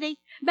opportunity,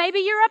 maybe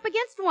you're up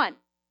against one.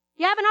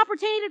 You have an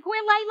opportunity to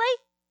quit lately?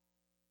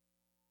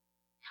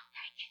 Don't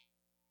take it.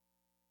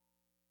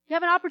 You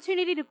have an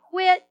opportunity to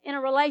quit in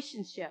a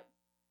relationship,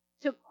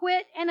 to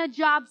quit in a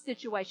job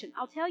situation.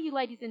 I'll tell you,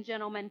 ladies and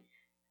gentlemen,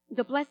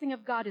 the blessing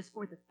of God is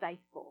for the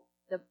faithful,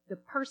 the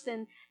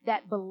person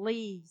that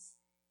believes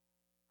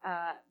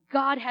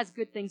God has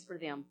good things for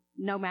them,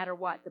 no matter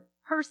what. The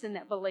person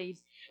that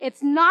believes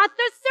it's not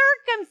the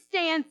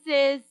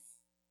circumstances,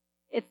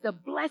 It's the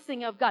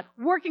blessing of God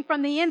working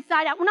from the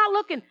inside out. We're not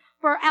looking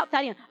for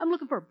outside in. I'm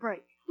looking for a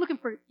break. Looking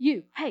for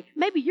you. Hey,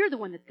 maybe you're the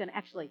one that's going to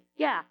actually,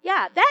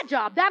 that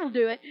job, that'll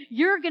do it.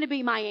 You're going to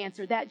be my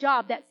answer. That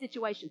job, that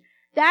situation.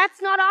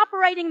 That's not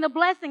operating the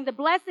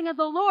blessing of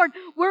the Lord.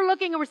 We're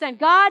looking and we're saying,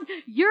 God,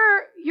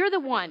 you're the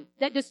one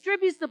that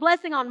distributes the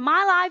blessing on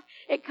my life.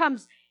 It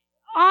comes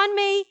on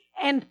me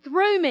and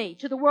through me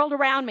to the world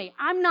around me.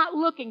 I'm not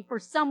looking for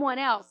someone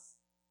else,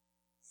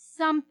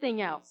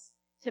 something else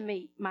to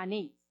meet my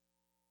needs.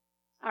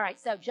 All right,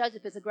 so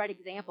Joseph is a great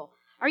example.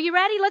 Are you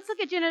ready? Let's look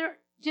at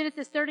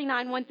Genesis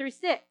 39, 1 through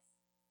 6.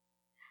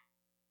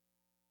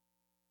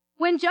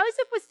 When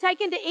Joseph was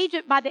taken to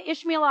Egypt by the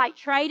Ishmaelite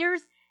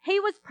traders, he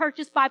was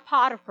purchased by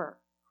Potiphar.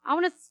 I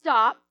want to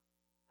stop,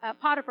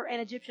 Potiphar, an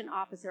Egyptian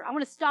officer. I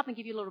want to stop and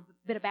give you a little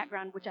bit of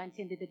background, which I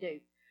intended to do.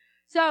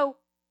 So,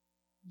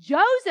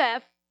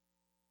 Joseph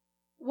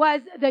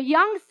was the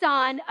young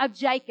son of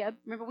Jacob.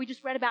 Remember, we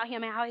just read about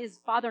him, how his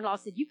father-in-law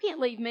said, you can't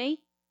leave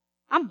me.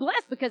 I'm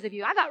blessed because of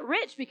you. I got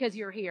rich because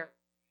you're here.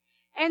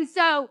 And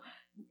so,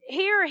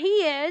 here he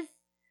is,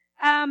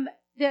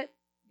 the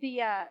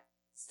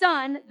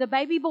son, the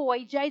baby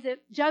boy,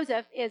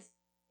 Joseph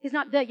he's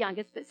not the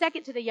youngest, but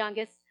second to the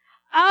youngest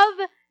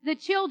of the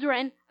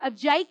children of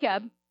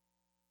Jacob.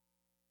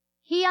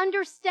 He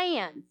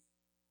understands.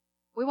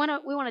 We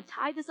want to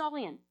tie this all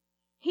in.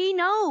 He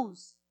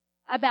knows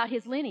about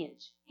his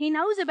lineage. He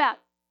knows about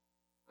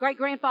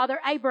great-grandfather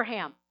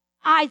Abraham,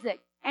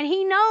 Isaac, and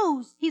he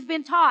knows he's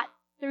been taught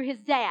through his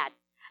dad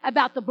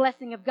about the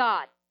blessing of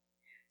God.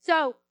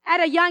 So,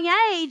 at a young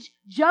age,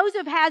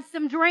 Joseph has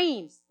some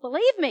dreams.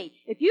 Believe me,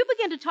 if you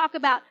begin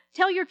to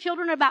tell your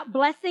children about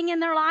blessing in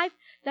their life,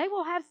 they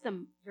will have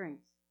some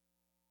dreams.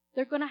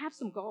 They're going to have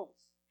some goals.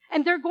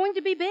 And they're going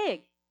to be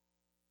big.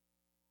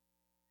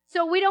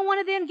 So we don't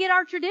want to then get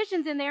our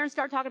traditions in there and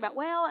start talking about,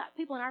 well,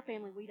 people in our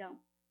family, we don't.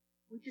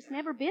 We've just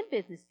never been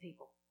business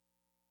people.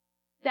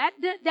 That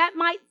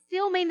might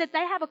still mean that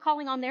they have a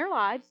calling on their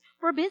lives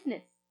for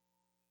business.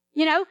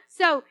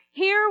 So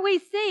here we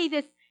see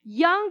this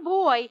young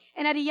boy,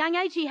 and at a young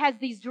age he has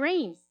these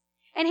dreams.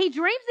 And he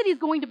dreams that he's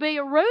going to be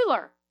a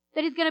ruler,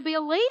 that he's going to be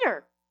a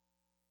leader.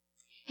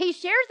 He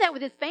shares that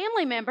with his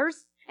family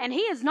members, and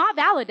he is not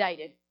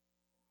validated.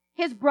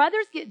 His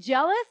brothers get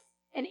jealous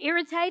and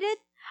irritated.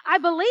 I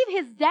believe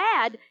his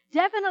dad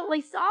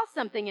definitely saw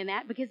something in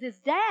that, because his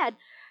dad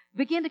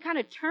began to kind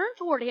of turn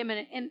toward him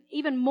in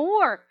even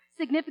more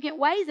significant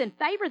ways and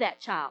favor that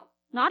child.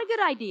 Not a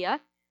good idea.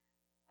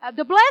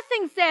 The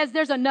blessing says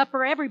there's enough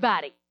for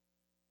everybody.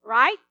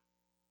 Right?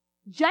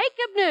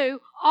 Jacob knew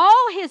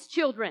all his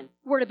children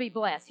were to be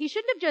blessed. He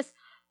shouldn't have just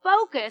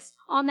focused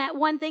on that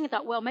one thing and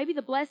thought, well, maybe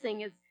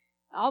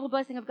all the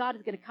blessing of God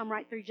is going to come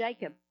right through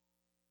Jacob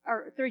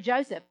or through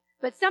Joseph.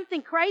 But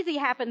something crazy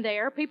happened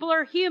there. People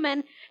are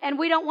human, and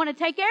we don't want to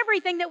take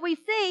everything that we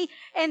see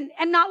and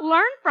not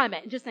learn from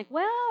it and just think,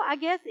 well, I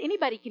guess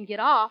anybody can get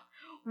off.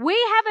 We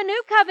have a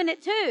new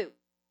covenant too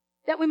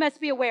that we must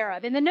be aware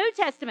of. In the New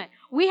Testament,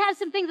 we have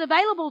some things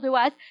available to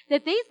us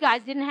that these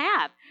guys didn't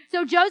have.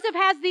 So Joseph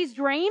has these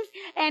dreams,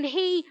 and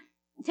he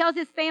tells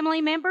his family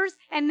members,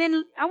 and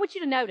then I want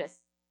you to notice,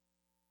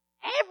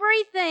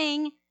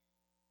 everything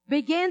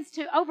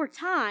over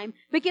time,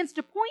 begins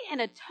to point in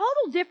a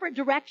total different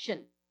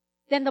direction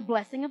than the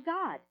blessing of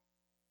God.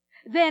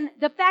 Than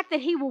the fact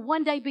that he will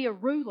one day be a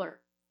ruler.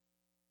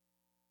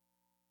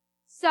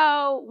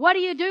 So, what do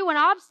you do when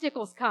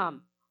obstacles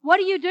come? What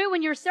do you do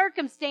when your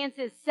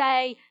circumstances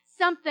say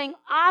something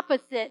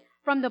opposite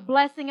from the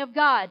blessing of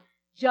God?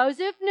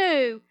 Joseph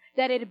knew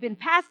that it had been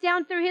passed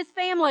down through his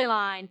family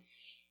line.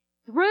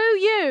 Through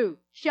you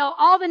shall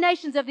all the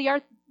nations of the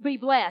earth be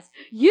blessed.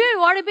 You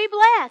are to be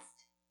blessed.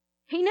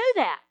 He knew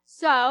that.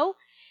 So,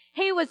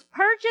 he was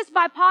purchased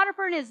by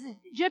Potiphar and his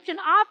Egyptian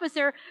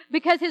officer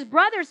because his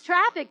brothers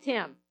trafficked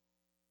him.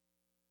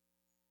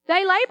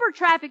 They labor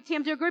trafficked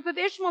him to a group of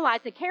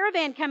Ishmaelites, a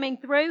caravan coming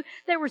through.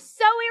 They were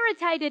so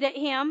irritated at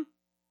him.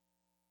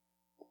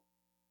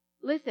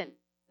 Listen,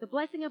 the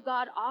blessing of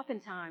God,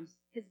 oftentimes,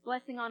 his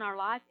blessing on our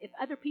life, if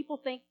other people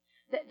think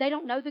that they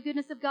don't know the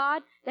goodness of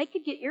God, they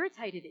could get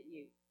irritated at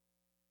you.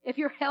 If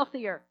you're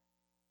healthier,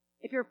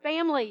 if your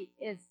family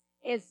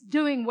is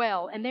doing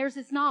well and theirs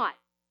is not,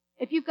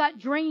 if you've got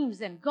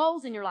dreams and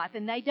goals in your life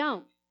and they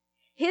don't.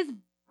 His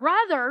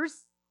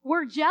brothers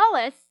were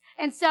jealous,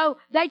 and so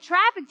they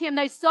trafficked him,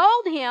 they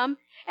sold him,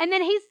 and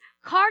then he's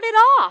carted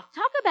off.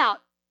 Talk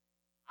about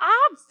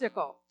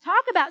obstacle.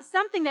 Talk about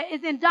something that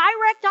is in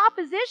direct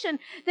opposition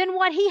than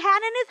what he had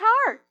in his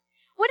heart.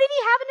 What did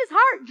he have in his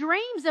heart?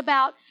 Dreams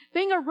about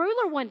being a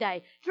ruler one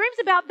day. Dreams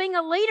about being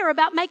a leader,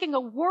 about making a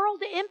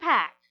world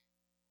impact.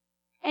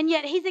 And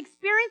yet he's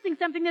experiencing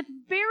something that's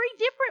very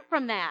different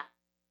from that.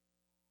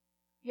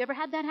 You ever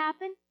had that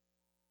happen?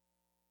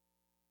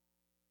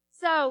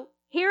 So,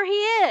 here he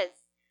is.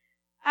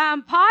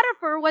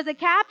 Potiphar was a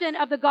captain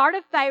of the guard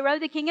of Pharaoh,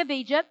 the king of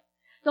Egypt.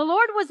 The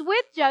Lord was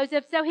with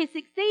Joseph, so he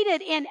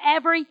succeeded in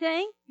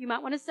everything. You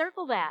might want to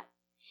circle that.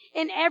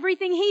 In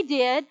everything he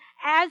did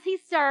as he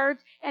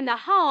served in the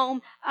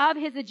home of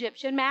his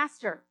Egyptian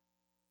master.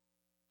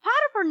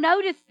 Potiphar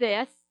noticed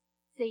this.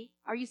 See,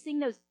 are you seeing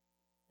those?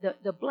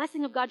 The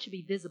blessing of God should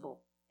be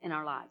visible in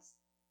our lives.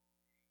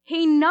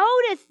 He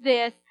noticed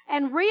this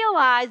and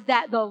realized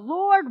that the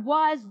Lord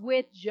was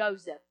with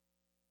Joseph,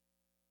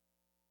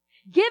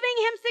 giving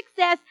him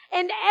success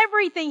in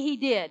everything he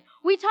did.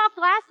 We talked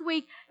last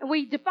week and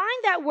we defined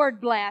that word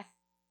blessed,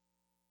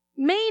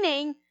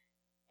 meaning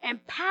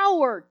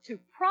empowered to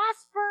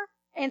prosper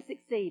and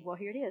succeed. Well,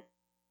 here it is.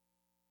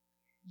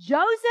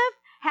 Joseph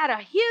had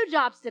a huge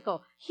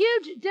obstacle,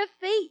 huge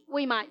defeat,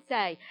 we might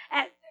say.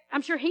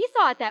 I'm sure he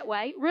saw it that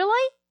way.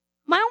 Really?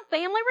 My own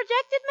family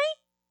rejected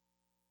me?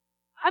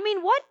 I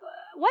mean,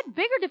 what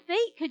bigger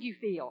defeat could you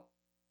feel?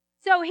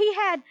 So he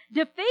had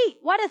defeat.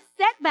 What a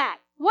setback.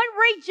 What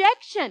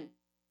rejection.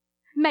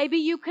 Maybe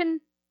you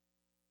can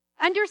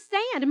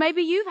understand.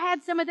 Maybe you've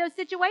had some of those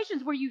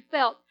situations where you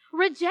felt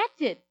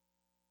rejected.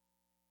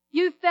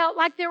 You felt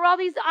like there were all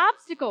these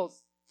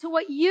obstacles to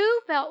what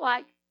you felt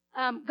like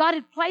God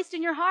had placed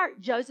in your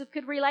heart. Joseph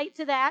could relate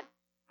to that,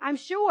 I'm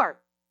sure.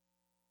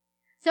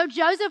 So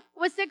Joseph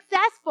was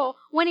successful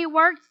when he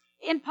worked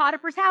in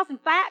Potiphar's house. In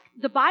fact,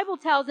 the Bible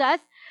tells us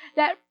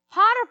that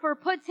Potiphar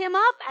puts him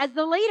up as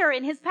the leader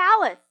in his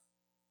palace.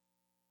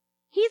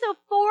 He's a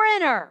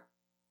foreigner.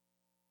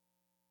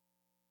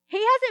 He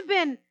hasn't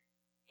been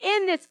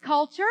in this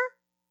culture.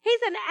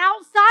 He's an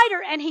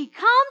outsider, and he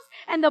comes,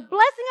 and the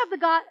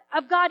blessing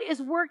of God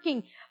is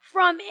working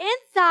from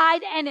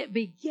inside, and it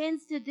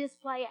begins to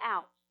display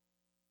out.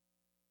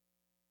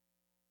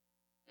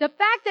 The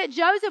fact that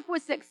Joseph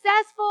was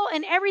successful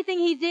in everything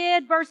he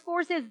did, verse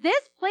 4 says,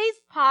 this pleased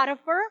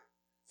Potiphar,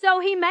 so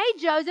he made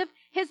Joseph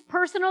his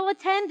personal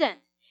attendant.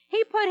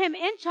 He put him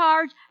in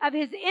charge of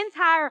his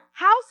entire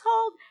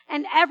household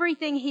and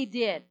everything he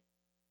did.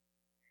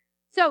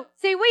 So,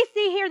 see, we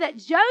see here that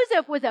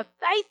Joseph was a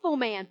faithful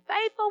man,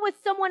 faithful with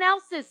someone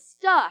else's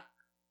stuff.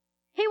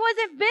 He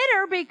wasn't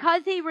bitter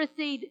because he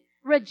received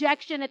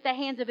rejection at the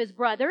hands of his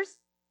brothers.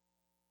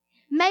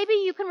 Maybe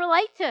you can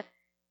relate to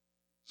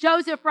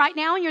Joseph right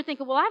now, and you're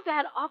thinking, well, I've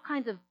got all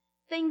kinds of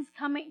things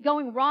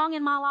going wrong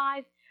in my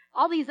life,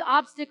 all these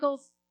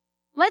obstacles.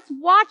 Let's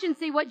watch and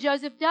see what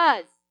Joseph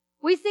does.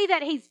 We see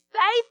that he's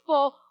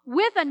faithful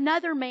with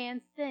another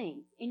man's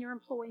things in your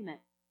employment.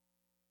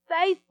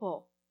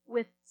 Faithful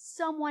with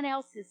someone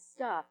else's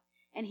stuff,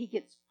 and he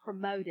gets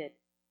promoted.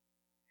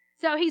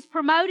 So he's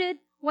promoted.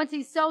 Once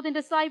he's sold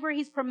into slavery,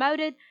 he's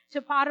promoted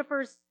to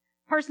Potiphar's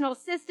personal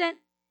assistant.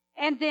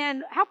 And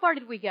then, how far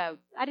did we go?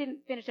 I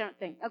didn't finish, I don't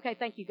think. Okay,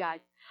 thank you guys.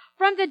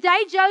 From the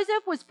day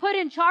Joseph was put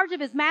in charge of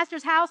his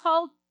master's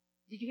household,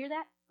 did you hear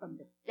that? From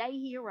the day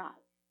he arrived.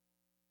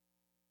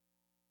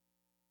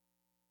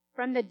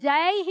 From the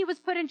day he was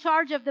put in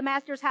charge of the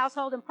master's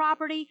household and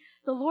property,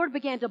 the Lord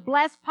began to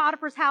bless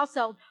Potiphar's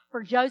household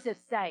for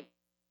Joseph's sake.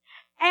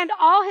 And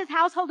all his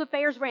household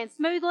affairs ran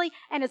smoothly,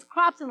 and his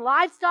crops and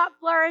livestock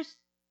flourished.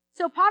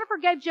 So Potiphar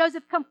gave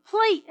Joseph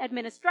complete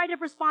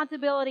administrative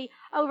responsibility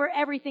over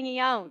everything he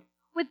owned.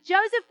 With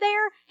Joseph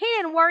there, he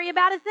didn't worry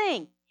about a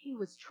thing. He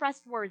was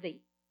trustworthy.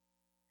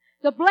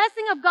 The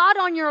blessing of God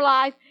on your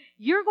life,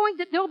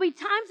 there'll be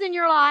times in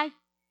your life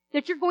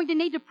that you're going to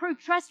need to prove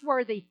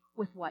trustworthy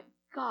with what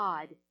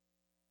God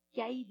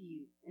gave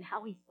you and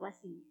how He's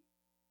blessing you.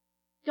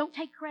 Don't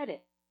take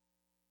credit.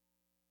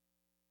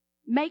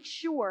 Make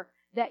sure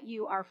that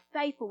you are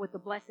faithful with the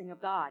blessing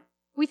of God.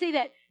 We see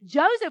that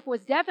Joseph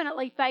was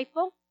definitely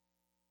faithful.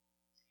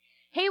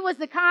 He was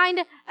the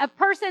kind of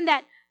person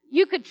that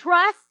you could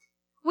trust.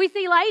 We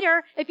see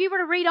later, if you were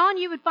to read on,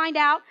 you would find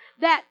out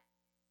that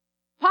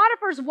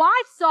Potiphar's wife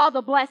saw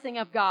the blessing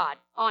of God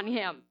on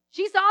him.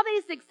 She saw that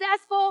he's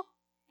successful.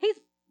 He's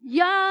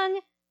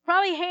young,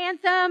 probably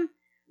handsome,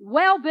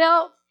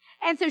 well-built.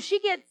 And so she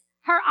gets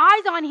her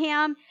eyes on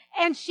him,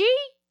 and she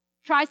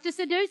tries to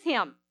seduce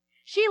him.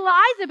 She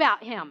lies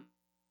about him.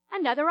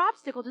 Another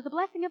obstacle to the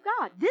blessing of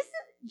God.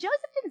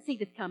 Joseph didn't see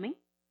this coming.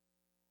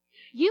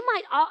 You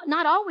might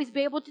not always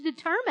be able to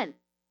determine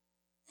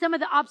some of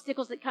the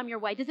obstacles that come your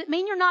way. Does it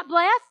mean you're not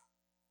blessed?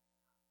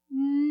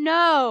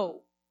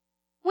 No.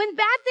 When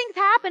bad things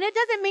happen, it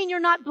doesn't mean you're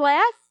not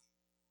blessed.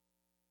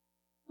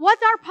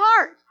 What's our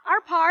part?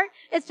 Our part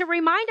is to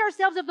remind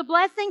ourselves of the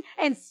blessing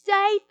and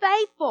stay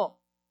faithful.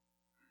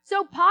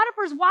 So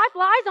Potiphar's wife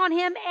lies on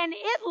him, and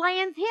it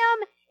lands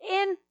him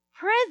in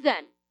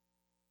prison.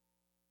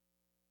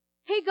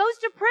 He goes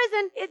to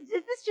prison.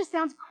 This just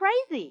sounds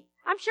crazy.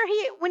 I'm sure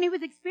when he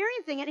was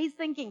experiencing it, he's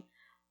thinking,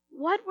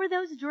 what were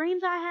those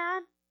dreams I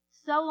had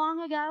so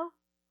long ago?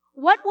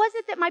 What was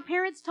it that my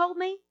parents told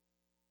me?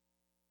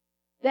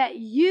 That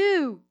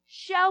you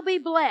shall be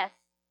blessed.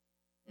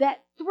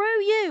 That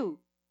through you,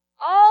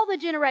 all the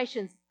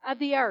generations of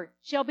the earth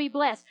shall be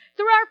blessed.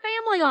 Through our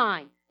family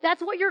line.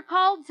 That's what you're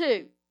called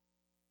to.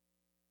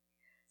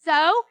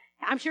 So,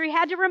 I'm sure he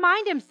had to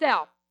remind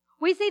himself.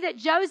 We see that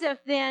Joseph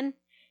then,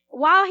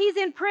 while he's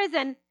in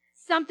prison,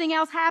 something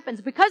else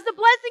happens. Because the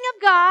blessing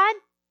of God,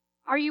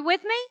 are you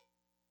with me?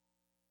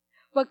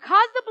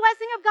 Because the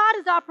blessing of God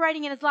is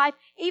operating in his life,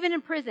 even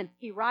in prison,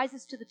 he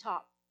rises to the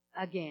top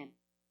again.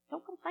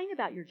 Don't complain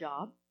about your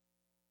job.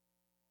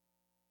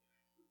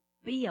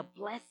 be a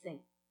blessing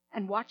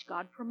and watch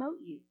God promote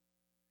you.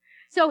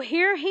 So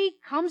here he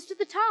comes to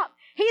the top.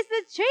 He's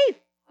the chief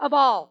of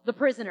all the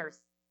prisoners.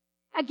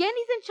 Again,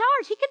 he's in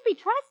charge. He can be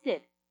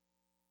trusted.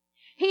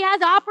 He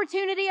has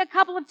opportunity a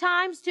couple of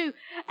times to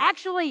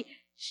actually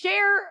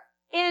share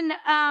in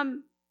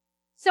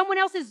someone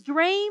else's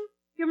dream.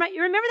 You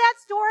remember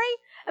that story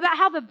about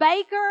how the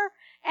baker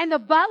and the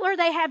butler,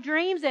 they have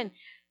dreams, and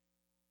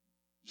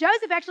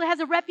Joseph actually has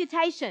a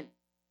reputation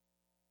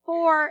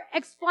for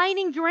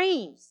explaining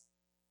dreams.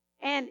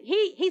 And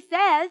he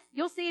says,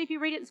 you'll see it if you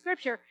read it in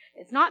Scripture,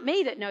 it's not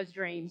me that knows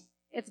dreams.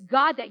 It's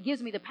God that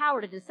gives me the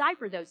power to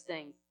decipher those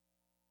things.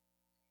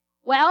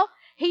 Well,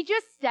 he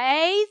just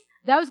stays.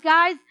 Those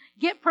guys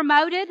get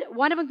promoted.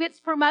 One of them gets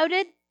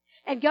promoted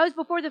and goes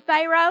before the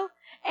Pharaoh.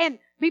 And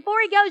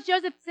before he goes,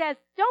 Joseph says,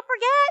 don't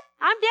forget,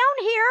 I'm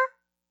down here.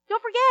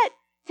 Don't forget.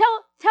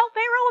 Tell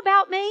Pharaoh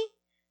about me.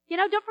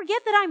 Don't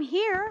forget that I'm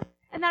here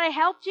and that I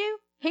helped you.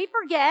 He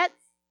forgets.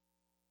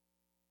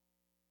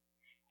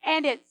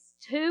 And it's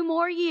 2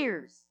 more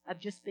years of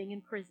just being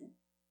in prison.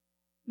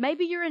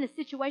 Maybe you're in a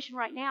situation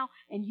right now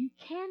and you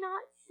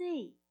cannot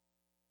see.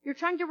 You're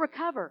trying to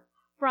recover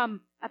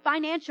from a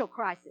financial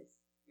crisis.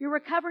 You're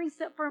recovering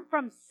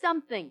from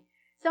something,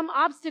 some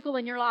obstacle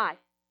in your life.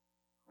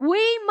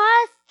 We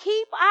must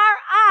keep our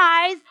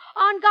eyes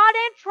on God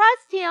and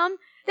trust Him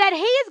that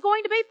He is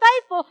going to be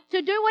faithful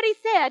to do what He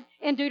said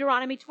in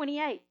Deuteronomy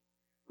 28.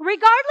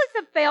 Regardless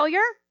of failure,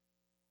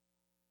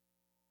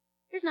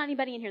 there's not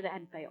anybody in here that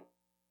hadn't failed.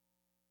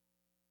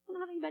 I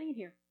don't have anybody in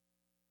here.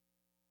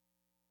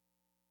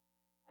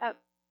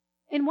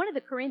 In one of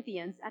the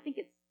Corinthians, I think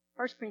it's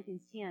 1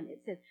 Corinthians 10,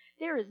 it says,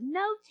 there is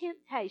no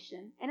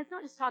temptation, and it's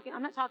not just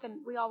I'm not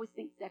talking, we always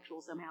think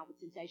sexual somehow with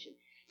temptation.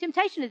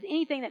 Temptation is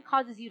anything that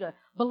causes you to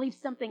believe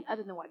something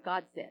other than what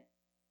God said.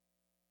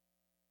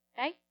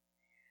 Okay?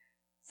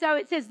 So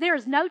it says, there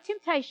is no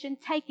temptation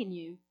taken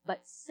you,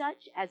 but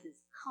such as is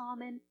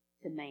common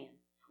to man.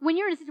 When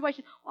you're in a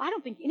situation, I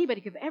don't think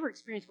anybody could ever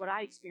experience what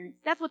I experienced.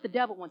 That's what the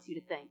devil wants you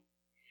to think.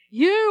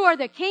 You are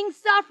the king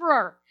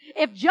sufferer.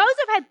 If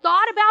Joseph had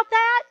thought about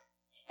that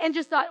and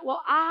just thought,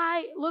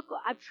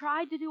 I've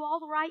tried to do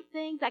all the right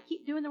things. I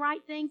keep doing the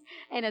right things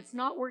and it's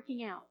not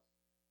working out.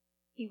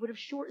 He would have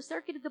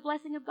short-circuited the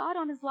blessing of God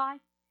on his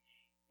life.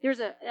 There's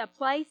a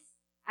place,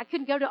 I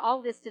couldn't go to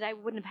all this today.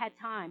 We wouldn't have had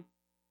time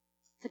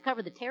to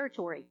cover the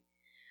territory.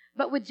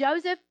 But with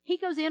Joseph, he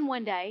goes in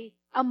one day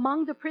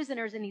among the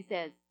prisoners and he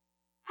says,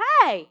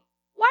 hey,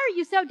 why are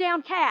you so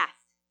downcast?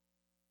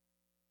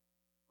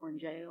 We're in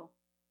jail.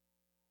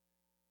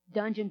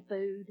 Dungeon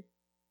food,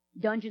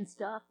 dungeon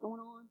stuff going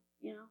on,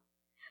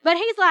 But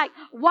he's like,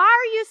 why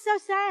are you so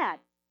sad?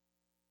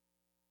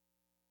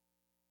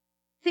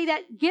 See,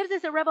 that gives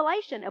us a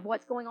revelation of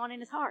what's going on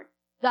in his heart.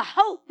 The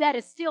hope that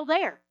is still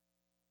there.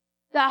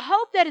 The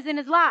hope that is in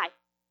his life.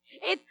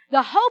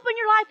 The hope in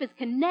your life is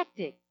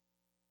connected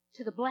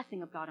to the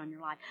blessing of God on your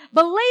life.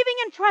 Believing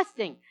and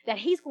trusting that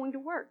He's going to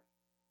work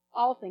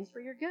all things for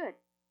your good.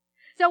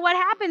 So what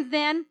happens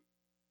then?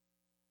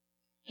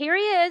 Here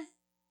he is.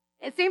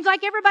 It seems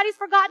like everybody's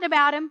forgotten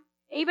about him,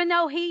 even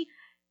though he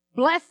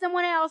blessed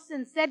someone else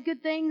and said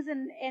good things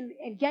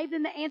and gave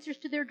them the answers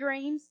to their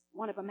dreams.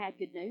 One of them had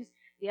good news.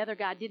 The other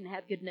guy didn't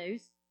have good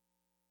news.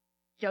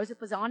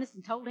 Joseph was honest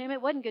and told him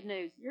it wasn't good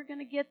news. You're going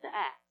to get the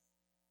axe.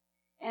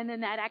 And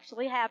then that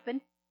actually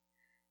happened.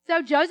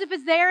 So Joseph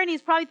is there and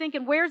he's probably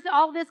thinking, where's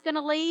all this going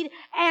to lead?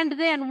 And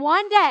then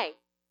one day,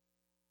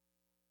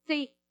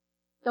 see,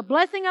 the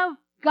blessing of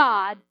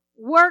God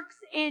works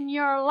in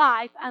your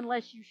life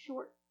unless you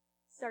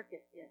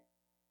short-circuit it.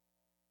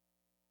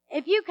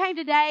 If you came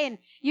today and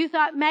you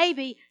thought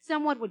maybe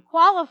someone would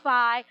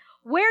qualify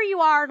where you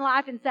are in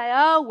life and say,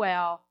 oh,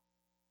 well,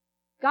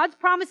 God's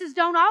promises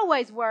don't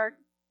always work.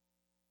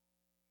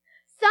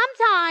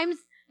 Sometimes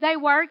they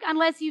work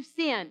unless you've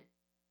sinned.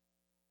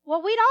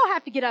 Well, we'd all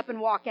have to get up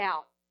and walk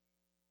out.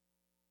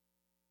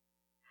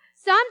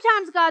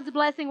 Sometimes God's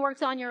blessing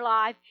works on your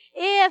life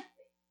if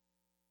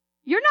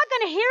you're not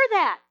going to hear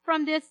that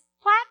from this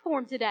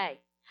platform today.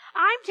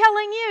 I'm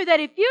telling you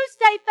that if you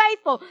stay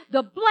faithful,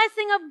 the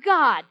blessing of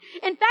God.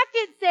 In fact,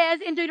 it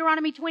says in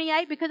Deuteronomy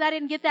 28, because I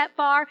didn't get that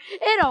far,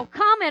 it'll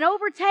come and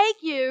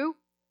overtake you.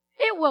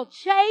 It will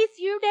chase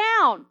you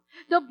down.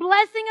 The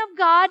blessing of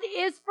God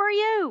is for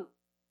you.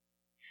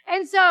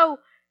 And so,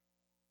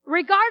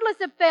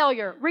 regardless of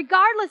failure,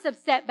 regardless of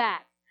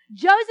setbacks,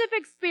 Joseph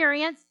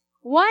experienced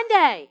one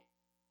day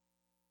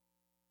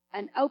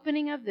an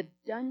opening of the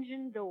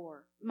dungeon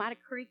door. It might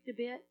have creaked a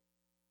bit.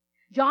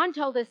 John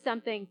told us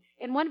something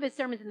in one of his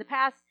sermons in the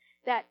past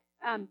that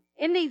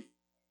in these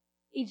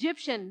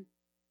Egyptian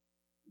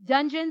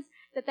dungeons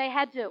that they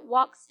had to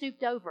walk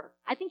stooped over.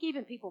 I think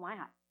even people my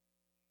height.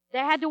 They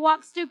had to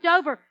walk stooped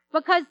over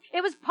because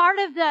it was part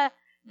of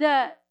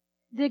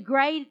the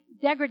great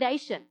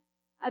degradation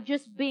of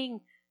just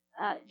being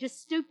just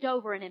stooped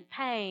over and in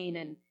pain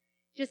and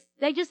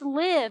they just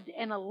lived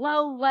in a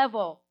low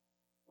level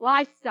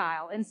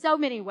lifestyle in so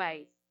many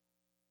ways.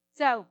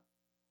 So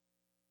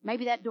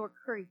maybe that door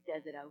creaked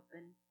as it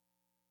opened.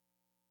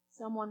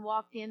 Someone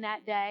walked in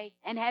that day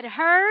and had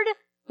heard,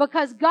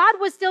 because God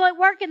was still at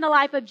work in the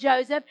life of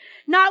Joseph.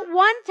 Not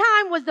one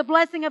time was the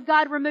blessing of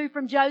God removed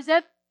from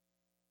Joseph.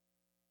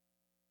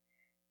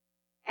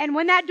 And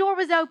when that door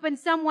was opened,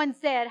 someone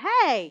said,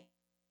 "Hey,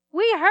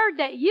 we heard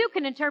that you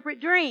can interpret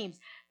dreams.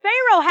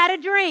 Pharaoh had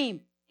a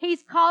dream.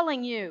 He's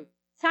calling you.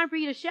 It's time for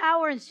you to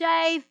shower and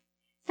shave.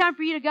 It's time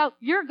for you to go.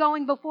 You're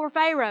going before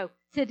Pharaoh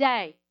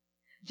today."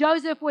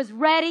 Joseph was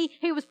ready.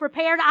 He was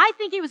prepared. I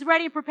think he was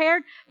ready and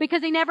prepared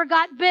because he never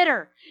got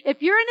bitter.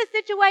 If you're in a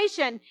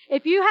situation,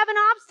 if you have an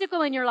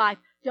obstacle in your life,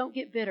 don't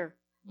get bitter.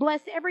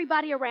 Bless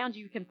everybody around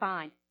you can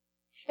find.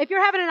 If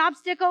you're having an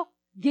obstacle,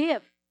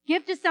 give.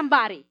 Give to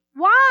somebody.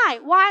 Why?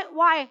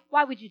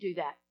 Why would you do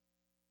that?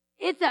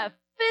 It's a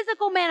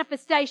physical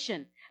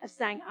manifestation of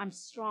saying, "I'm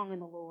strong in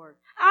the Lord.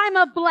 I'm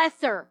a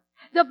blesser.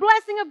 The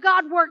blessing of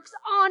God works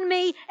on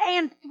me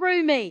and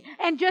through me."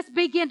 And just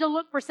begin to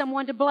look for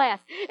someone to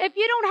bless. If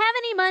you don't have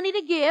any money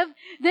to give,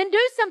 then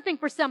do something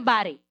for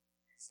somebody.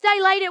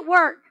 Stay late at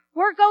work.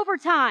 Work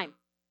overtime.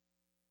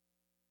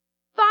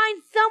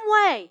 Find some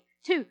way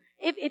to,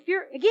 if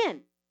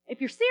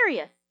you're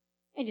serious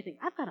and you think,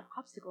 "I've got an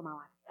obstacle in my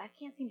life. I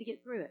can't seem to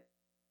get through it."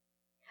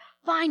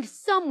 Find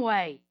some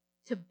way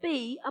to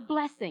be a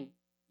blessing.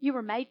 You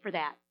were made for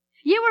that.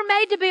 You were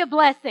made to be a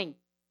blessing.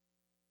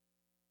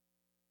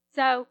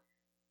 So,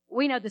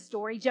 we know the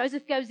story.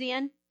 Joseph goes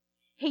in.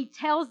 He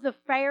tells the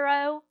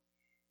Pharaoh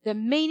the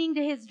meaning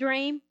to his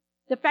dream.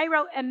 The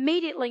Pharaoh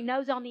immediately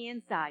knows on the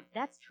inside.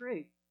 That's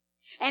true.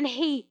 And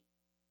he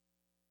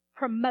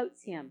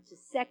promotes him to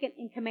second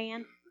in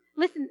command.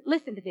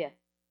 Listen to this.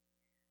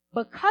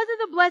 Because of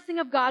the blessing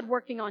of God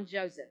working on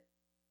Joseph,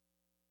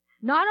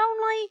 not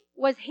only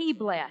was he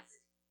blessed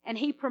and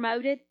he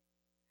promoted,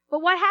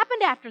 but what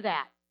happened after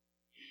that?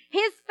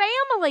 His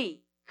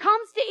family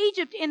comes to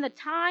Egypt in the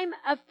time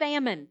of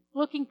famine,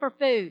 looking for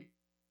food.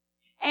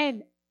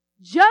 And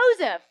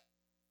Joseph,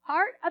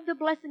 part of the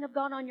blessing of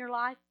God on your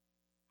life,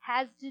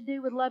 has to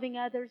do with loving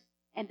others,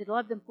 and to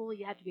love them fully,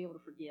 you have to be able to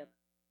forgive.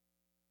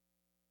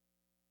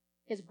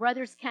 His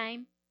brothers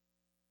came.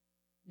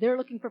 They're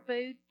looking for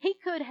food. He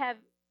could have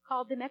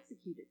called them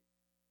executed.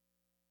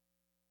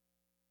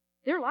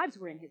 Their lives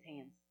were in his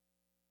hands.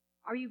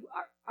 Are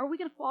we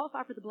going to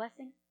qualify for the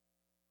blessing?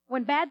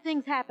 When bad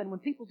things happen, when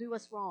people do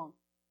us wrong,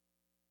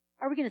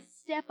 are we going to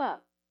step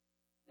up?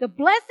 The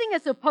blessing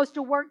is supposed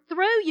to work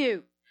through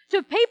you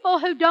to people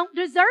who don't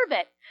deserve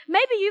it.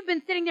 Maybe you've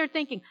been sitting there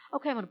thinking,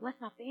 "Okay, I'm going to bless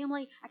my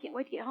family. I can't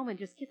wait to get home and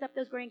just kiss up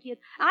those grandkids."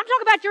 I'm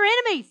talking about your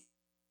enemies.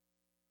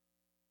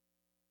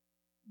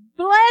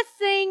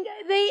 Blessing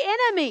the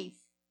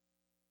enemies.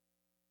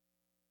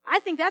 I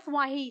think that's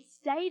why he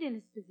stayed in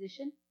his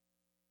position.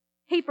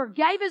 He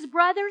forgave his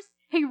brothers.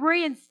 He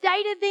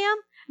reinstated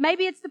them.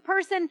 Maybe it's the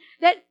person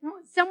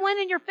someone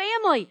in your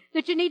family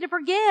that you need to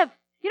forgive.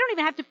 You don't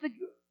even have to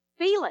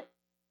feel it.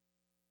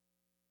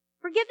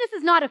 Forgiveness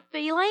is not a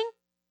feeling.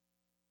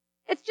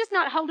 It's just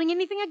not holding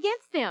anything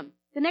against them.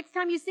 The next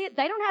time you see it,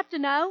 they don't have to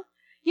know.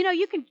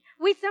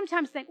 We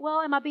sometimes think,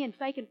 "Well, am I being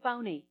fake and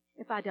phony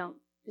if I don't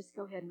just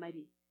go ahead and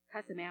maybe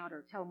cuss them out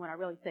or tell them what I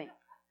really think?"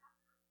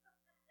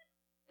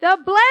 The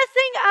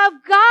blessing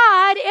of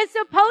God is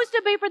supposed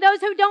to be for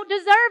those who don't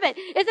deserve it.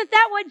 Isn't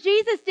that what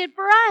Jesus did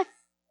for us?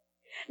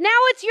 Now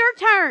it's your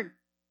turn.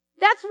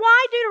 That's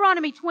why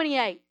Deuteronomy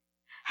 28.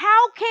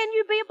 How can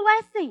you be a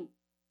blessing?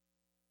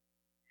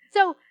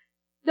 So,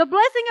 the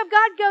blessing of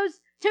God goes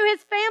to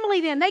his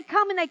family then. They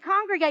come and they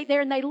congregate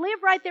there and they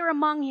live right there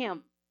among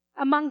him.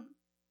 In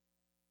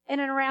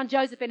and around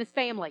Joseph and his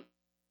family.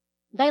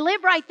 They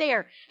live right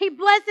there. He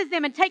blesses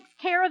them and takes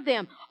care of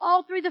them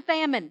all through the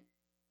famine.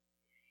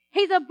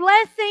 He's a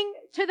blessing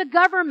to the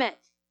government.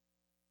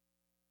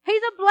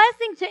 He's a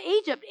blessing to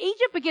Egypt.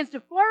 Egypt begins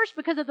to flourish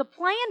because of the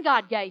plan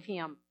God gave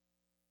him.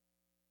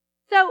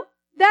 So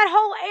that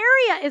whole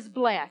area is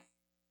blessed.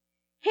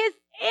 His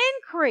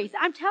increase.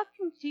 I'm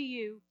talking to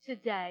you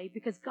today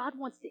because God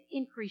wants to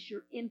increase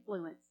your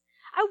influence.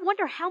 I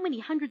wonder how many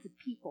hundreds of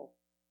people,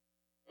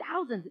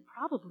 thousands it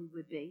probably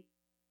would be,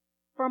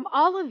 from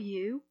all of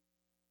you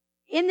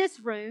in this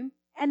room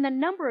and the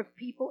number of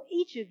people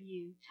each of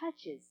you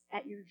touches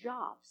at your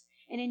jobs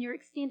and in your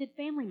extended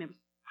family members.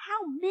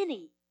 How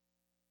many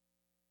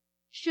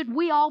should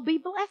we all be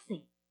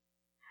blessing?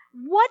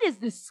 What is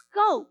the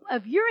scope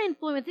of your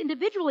influence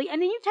individually?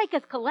 And then you take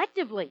us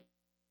collectively.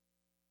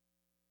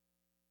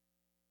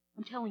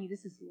 I'm telling you,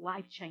 this is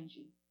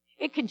life-changing.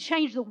 It can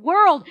change the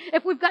world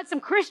if we've got some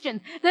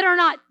Christians that are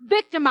not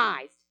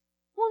victimized.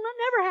 Well, that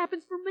never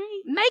happens for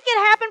me. Make it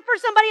happen for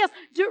somebody else.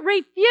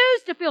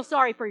 Refuse to feel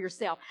sorry for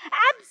yourself.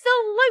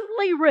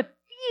 Absolutely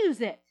refuse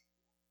it.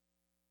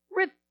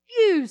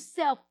 Refuse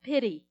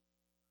self-pity.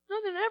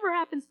 Nothing ever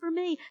happens for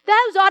me.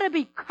 Those ought to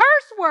be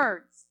curse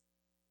words.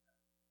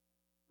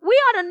 We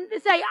ought to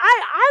say,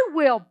 I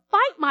will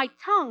bite my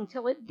tongue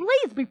till it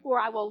bleeds before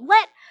I will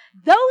let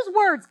those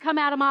words come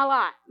out of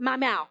my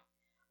mouth.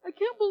 I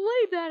can't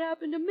believe that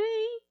happened to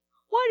me.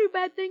 Why do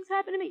bad things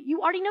happen to me?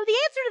 You already know the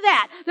answer to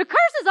that. The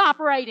curse is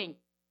operating.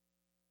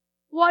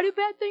 Why do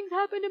bad things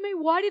happen to me?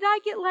 Why did I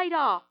get laid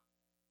off?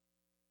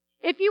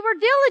 If you were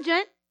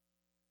diligent,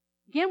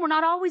 again, we're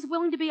not always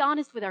willing to be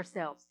honest with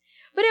ourselves.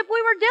 But if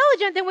we were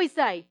diligent, then we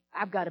say,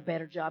 I've got a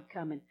better job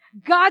coming.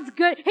 God's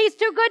good. He's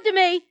too good to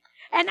me.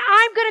 And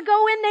I'm going to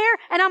go in there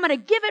and I'm going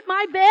to give it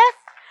my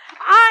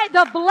best.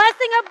 The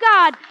blessing of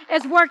God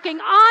is working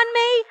on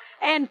me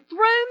and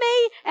through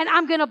me, and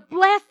I'm going to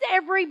bless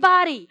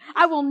everybody.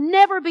 I will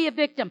never be a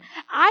victim.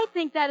 I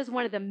think that is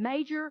one of the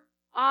major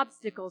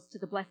obstacles to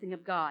the blessing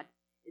of God,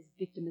 is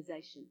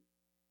victimization.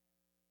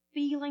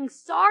 Feeling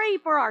sorry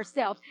for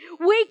ourselves.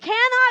 We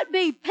cannot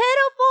be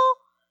pitiful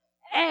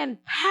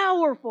and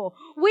powerful.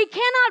 We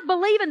cannot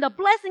believe in the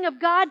blessing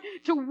of God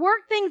to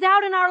work things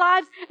out in our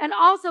lives and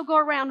also go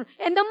around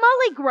in the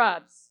mully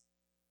grubs.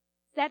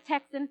 Is that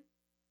Texan?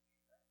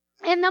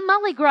 In the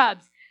mully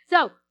grubs.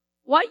 So,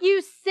 what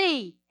you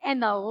see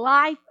in the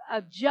life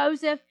of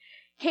Joseph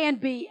can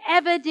be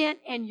evident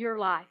in your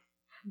life.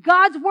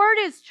 God's word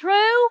is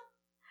true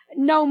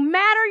no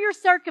matter your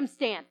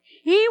circumstance.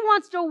 He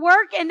wants to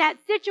work in that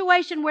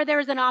situation where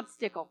there's an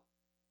obstacle.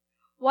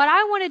 What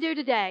I want to do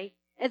today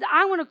is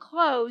I want to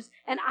close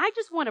and I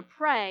just want to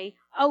pray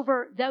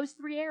over those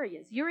three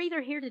areas. You're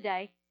either here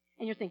today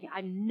and you're thinking,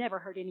 I've never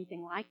heard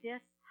anything like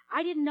this.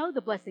 I didn't know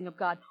the blessing of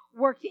God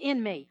worked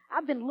in me.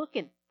 I've been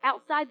looking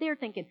outside there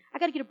thinking, I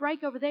got to get a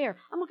break over there.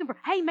 I'm looking for,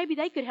 hey, maybe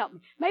they could help me.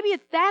 Maybe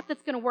it's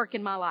that's going to work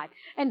in my life.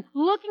 And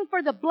looking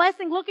for the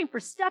blessing, looking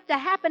for stuff to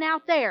happen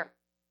out there.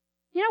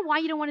 You know why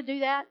you don't want to do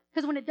that?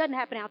 Because when it doesn't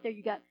happen out there,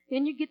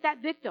 then you get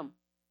that victim.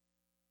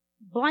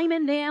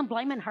 Blaming them,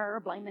 blaming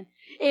her, blaming.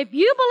 If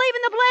you believe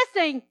in the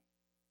blessing,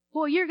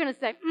 boy, you're going to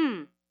say,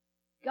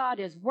 God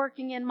is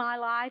working in my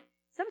life.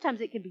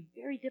 Sometimes it can be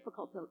very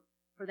difficult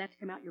for that to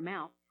come out your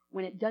mouth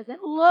when it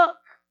doesn't look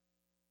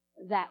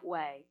that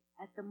way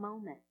at the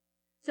moment.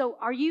 So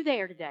are you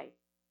there today?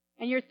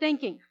 And you're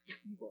thinking,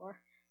 you are,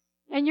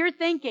 and you're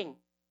thinking,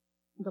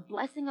 the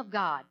blessing of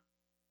God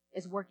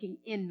is working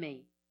in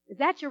me. Is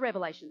that your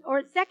revelation?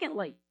 Or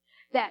secondly,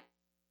 that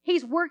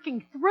He's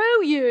working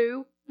through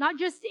you, not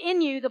just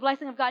in you, the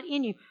blessing of God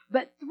in you,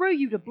 but through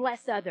you to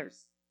bless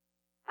others.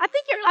 I'm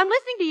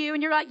listening to you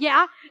and you're like,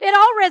 yeah, it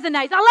all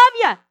resonates. I love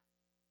you.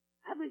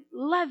 I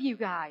love you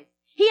guys.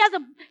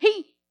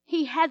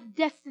 He has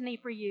destiny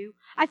for you.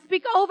 I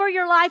speak over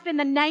your life in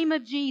the name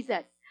of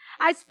Jesus.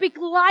 I speak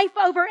life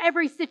over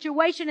every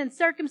situation and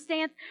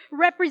circumstance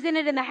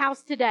represented in the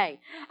house today.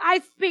 I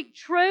speak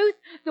truth,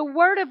 the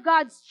word of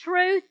God's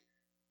truth,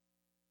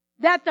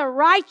 that the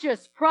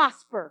righteous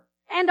prosper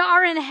and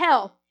are in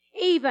health,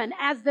 even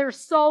as their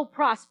soul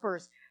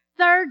prospers.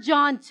 3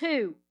 John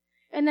 2,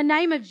 in the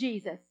name of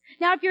Jesus.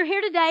 Now, if you're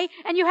here today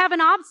and you have an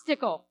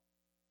obstacle,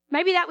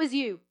 maybe that was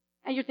you,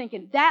 and you're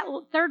thinking, that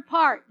third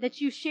part that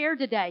you shared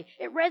today,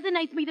 it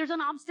resonates with me. There's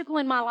an obstacle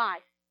in my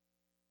life.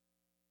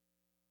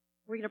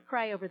 We're going to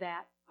pray over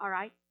that, all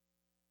right?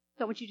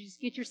 So I want you to just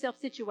get yourself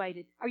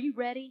situated. Are you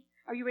ready?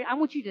 Are you ready? I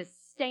want you to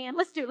stand.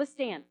 Let's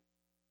stand.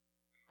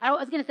 I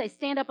was going to say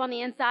stand up on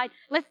the inside.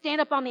 Let's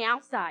stand up on the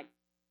outside.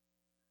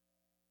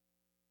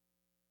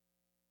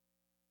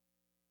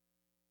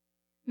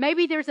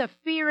 Maybe there's a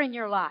fear in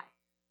your life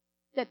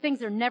that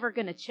things are never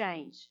going to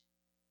change.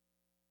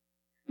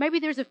 Maybe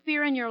there's a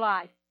fear in your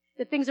life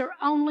that things are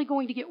only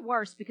going to get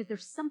worse because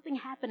there's something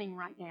happening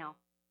right now.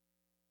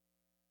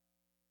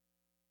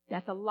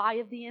 That's a lie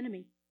of the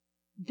enemy.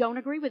 Don't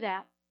agree with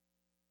that.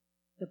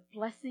 The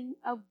blessing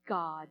of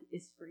God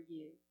is for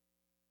you.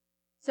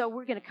 So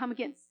we're going to come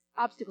against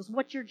obstacles.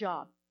 What's your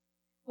job?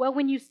 Well,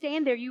 when you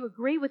stand there, you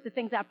agree with the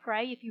things I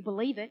pray. If you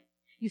believe it,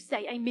 you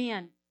say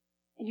amen.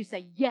 And you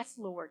say, yes,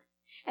 Lord.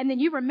 And then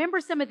you remember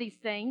some of these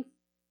things.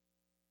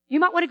 You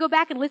might want to go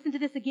back and listen to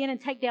this again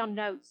and take down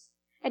notes.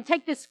 And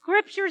take the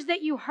scriptures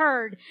that you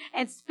heard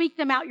and speak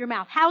them out your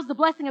mouth. How's the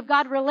blessing of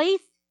God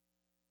released?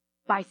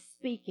 By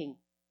speaking.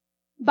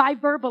 By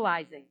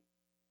verbalizing.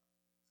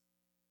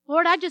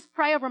 Lord, I just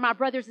pray over my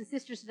brothers and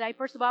sisters today.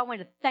 First of all, I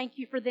want to thank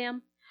you for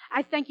them.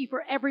 I thank you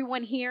for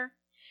everyone here.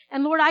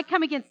 And Lord, I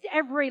come against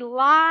every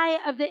lie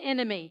of the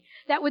enemy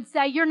that would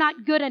say you're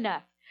not good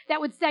enough. That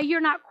would say you're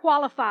not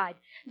qualified.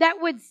 That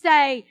would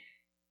say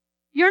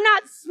you're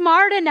not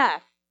smart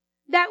enough.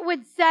 That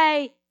would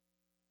say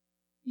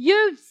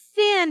you've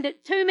sinned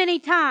too many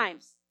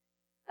times.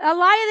 A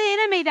lie of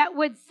the enemy that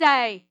would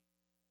say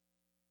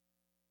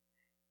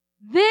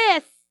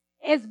this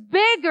is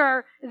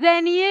bigger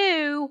than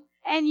you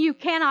and you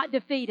cannot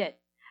defeat it.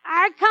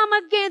 I come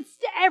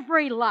against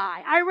every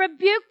lie. I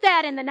rebuke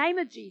that in the name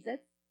of Jesus.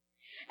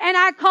 And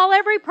I call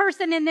every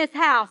person in this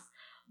house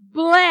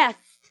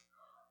blessed,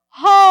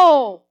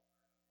 whole,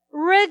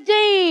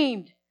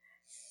 redeemed,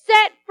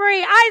 set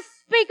free. I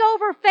speak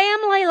over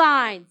family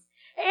lines.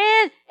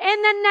 In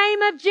the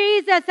name of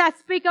Jesus, I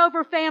speak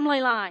over family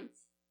lines.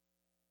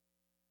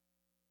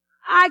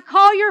 I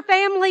call your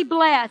family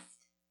blessed.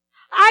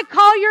 I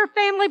call your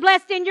family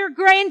blessed and your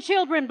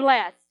grandchildren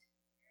blessed.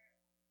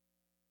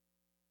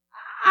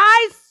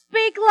 I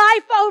speak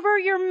life over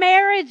your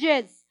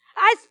marriages.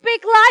 I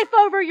speak life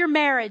over your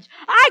marriage.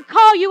 I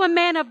call you a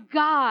man of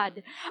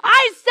God.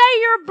 I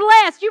say you're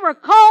blessed. You were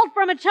called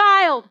from a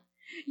child.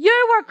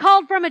 You were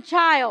called from a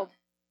child.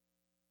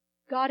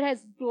 God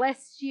has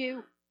blessed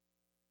you.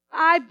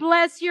 I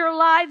bless your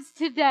lives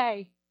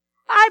today.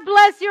 I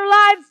bless your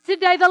lives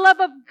today. The love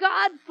of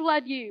God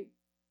flood you.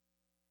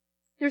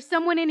 There's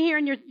someone in here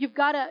and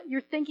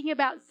you're thinking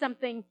about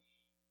something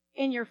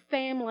in your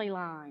family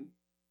line.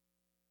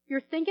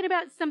 You're thinking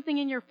about something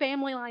in your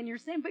family line. You're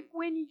saying, but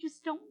Gwen, you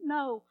just don't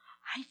know.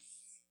 I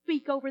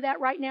speak over that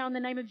right now in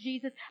the name of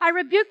Jesus. I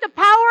rebuke the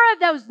power of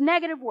those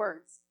negative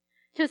words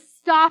to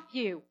stop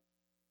you.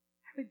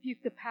 I rebuke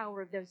the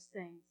power of those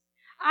things.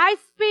 I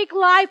speak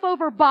life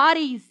over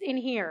bodies in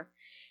here.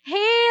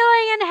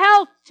 Healing and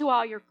health to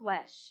all your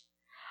flesh.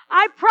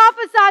 I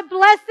prophesy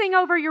blessing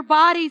over your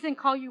bodies and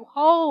call you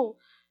whole.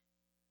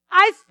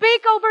 I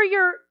speak over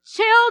your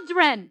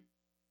children.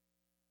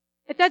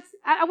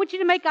 I want you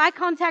to make eye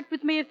contact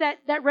with me if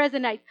that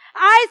resonates.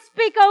 I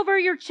speak over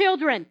your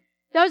children.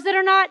 Those that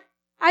are not,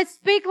 I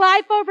speak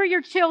life over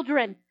your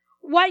children.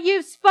 What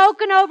you've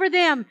spoken over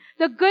them,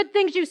 the good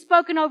things you've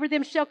spoken over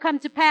them shall come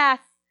to pass.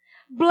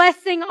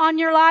 Blessing on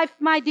your life,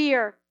 my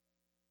dear.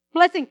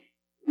 Blessing.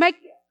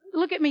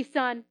 Look at me,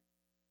 son.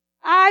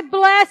 I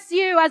bless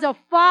you as a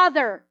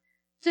father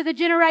to the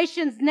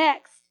generations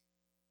next.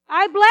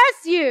 I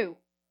bless you.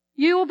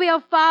 You will be a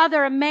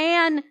father, a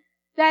man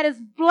that is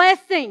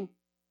blessing.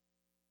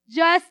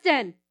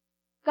 Justin,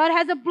 God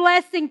has a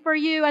blessing for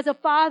you as a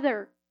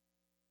father.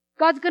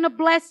 God's going to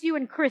bless you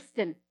and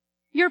Kristen.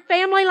 Your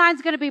family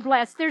line's going to be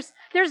blessed.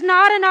 There's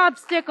not an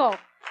obstacle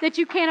that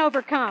you can't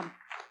overcome.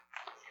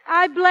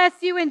 I bless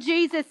you in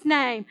Jesus'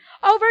 name.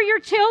 Over your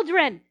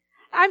children,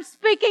 I'm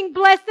speaking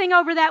blessing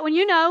over that one.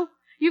 You know,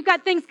 you've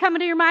got things coming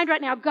to your mind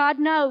right now. God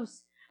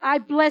knows. I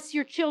bless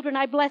your children.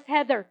 I bless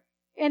Heather.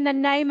 In the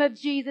name of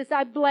Jesus,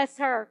 I bless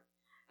her.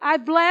 I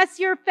bless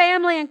your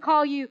family and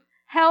call you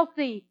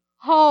healthy,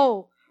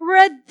 whole.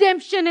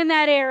 Redemption in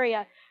that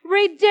area.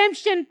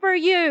 Redemption for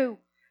you.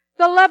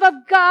 The love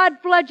of God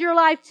flood your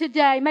life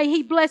today. May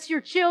He bless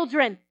your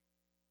children.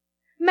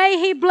 May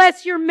He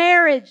bless your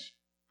marriage.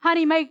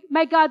 Honey,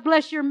 may God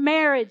bless your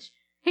marriage.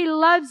 He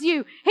loves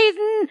you.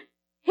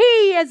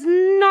 He is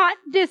not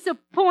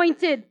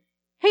disappointed.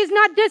 He's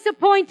not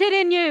disappointed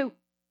in you.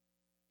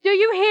 Do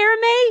you hear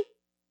me?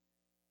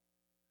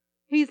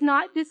 He's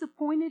not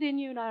disappointed in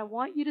you, and I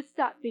want you to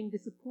stop being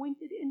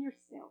disappointed in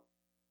yourself.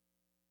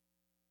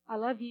 I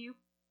love you.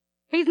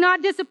 He's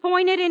not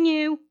disappointed in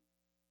you.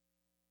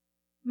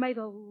 May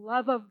the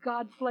love of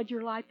God flood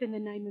your life in the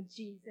name of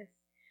Jesus.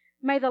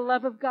 May the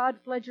love of God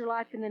flood your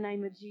life in the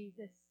name of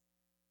Jesus.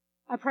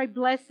 I pray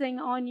blessing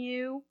on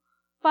you.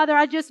 Father,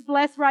 I just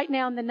bless right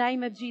now in the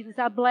name of Jesus.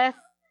 I bless.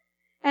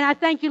 And I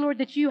thank you, Lord,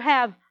 that you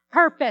have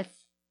purpose.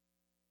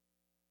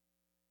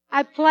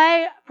 I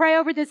pray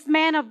over this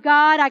man of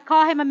God. I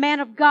call him a man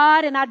of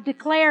God, and I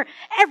declare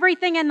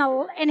everything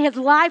in his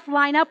life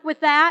line up with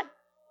that.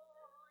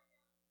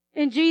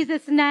 In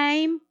Jesus'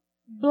 name,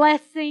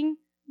 blessing.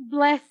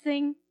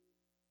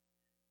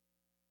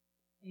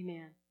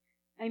 Amen.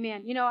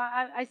 Amen. You know,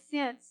 I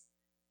sense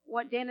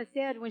what Dana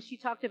said when she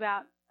talked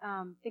about,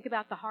 think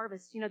about the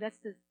harvest. You know,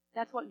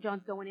 that's what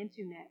John's going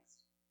into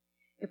next.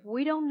 If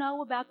we don't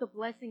know about the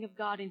blessing of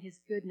God and His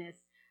goodness,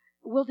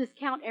 we'll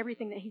discount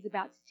everything that He's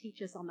about to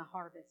teach us on the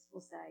harvest.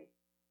 We'll say,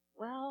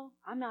 well,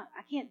 I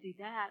can't do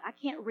that. I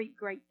can't reap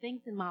great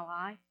things in my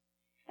life.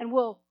 And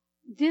we'll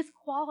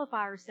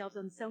disqualify ourselves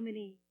on so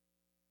many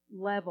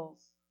levels.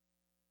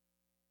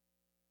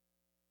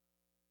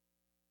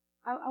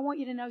 I want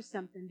you to know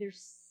something.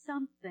 There's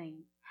something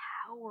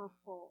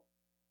powerful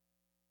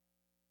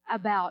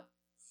about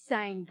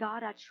saying,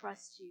 God, I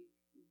trust you.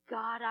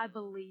 God, I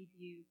believe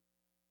you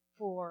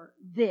for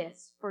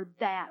this, for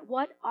that.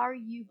 What are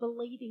you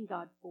believing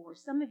God for?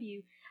 Some of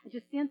you, I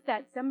just sense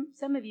that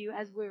some of you,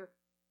 as we're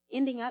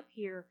ending up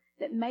here,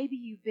 that maybe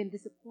you've been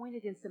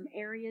disappointed in some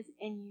areas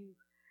and you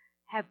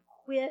have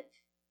quit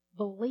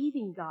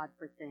believing God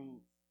for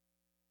things.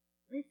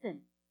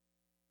 Listen,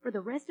 for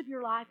the rest of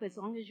your life, as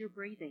long as you're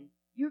breathing,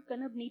 you're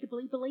going to need to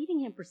be believing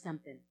Him for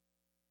something.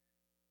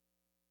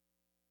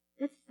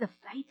 This is the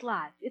faith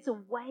life. It's a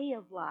way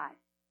of life.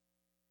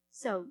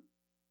 So,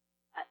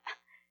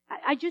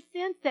 I just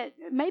sense that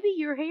maybe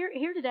you're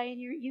here today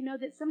and you know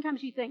that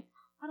sometimes you think,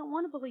 I don't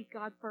want to believe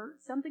God for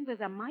something because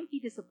I might be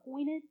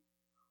disappointed,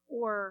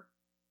 or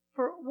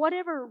for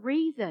whatever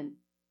reason.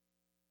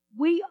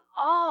 We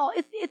all,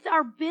 it's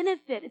our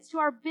benefit. It's to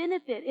our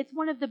benefit. It's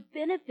one of the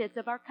benefits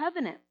of our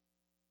covenant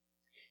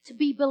to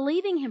be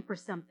believing Him for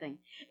something.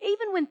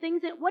 Even when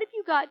what if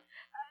you got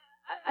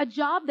a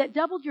job that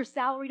doubled your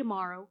salary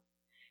tomorrow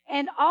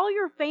and all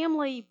your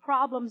family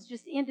problems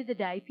just ended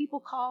today? People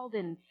called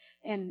and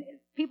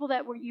people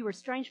that you were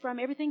estranged from,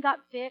 everything got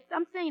fixed.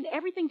 I'm saying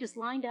everything just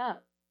lined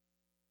up.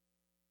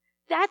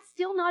 That's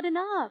still not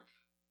enough.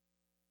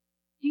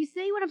 Do you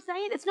see what I'm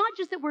saying? It's not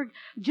just that we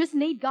just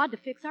need God to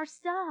fix our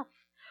stuff,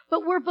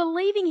 but we're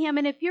believing Him.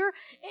 And if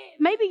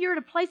maybe you're at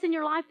a place in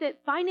your life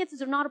that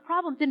finances are not a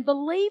problem, then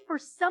believe for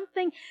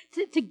something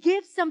to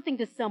give something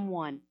to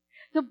someone.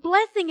 The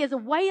blessing is a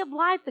way of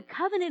life. The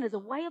covenant is a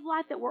way of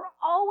life that we're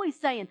always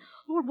saying,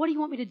 Lord, what do you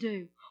want me to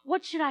do?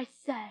 What should I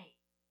say?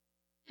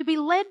 to be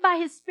led by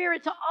His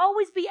Spirit, to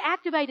always be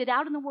activated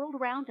out in the world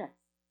around us.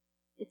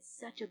 It's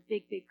such a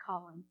big, big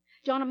calling.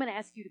 John, I'm going to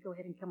ask you to go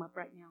ahead and come up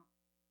right now.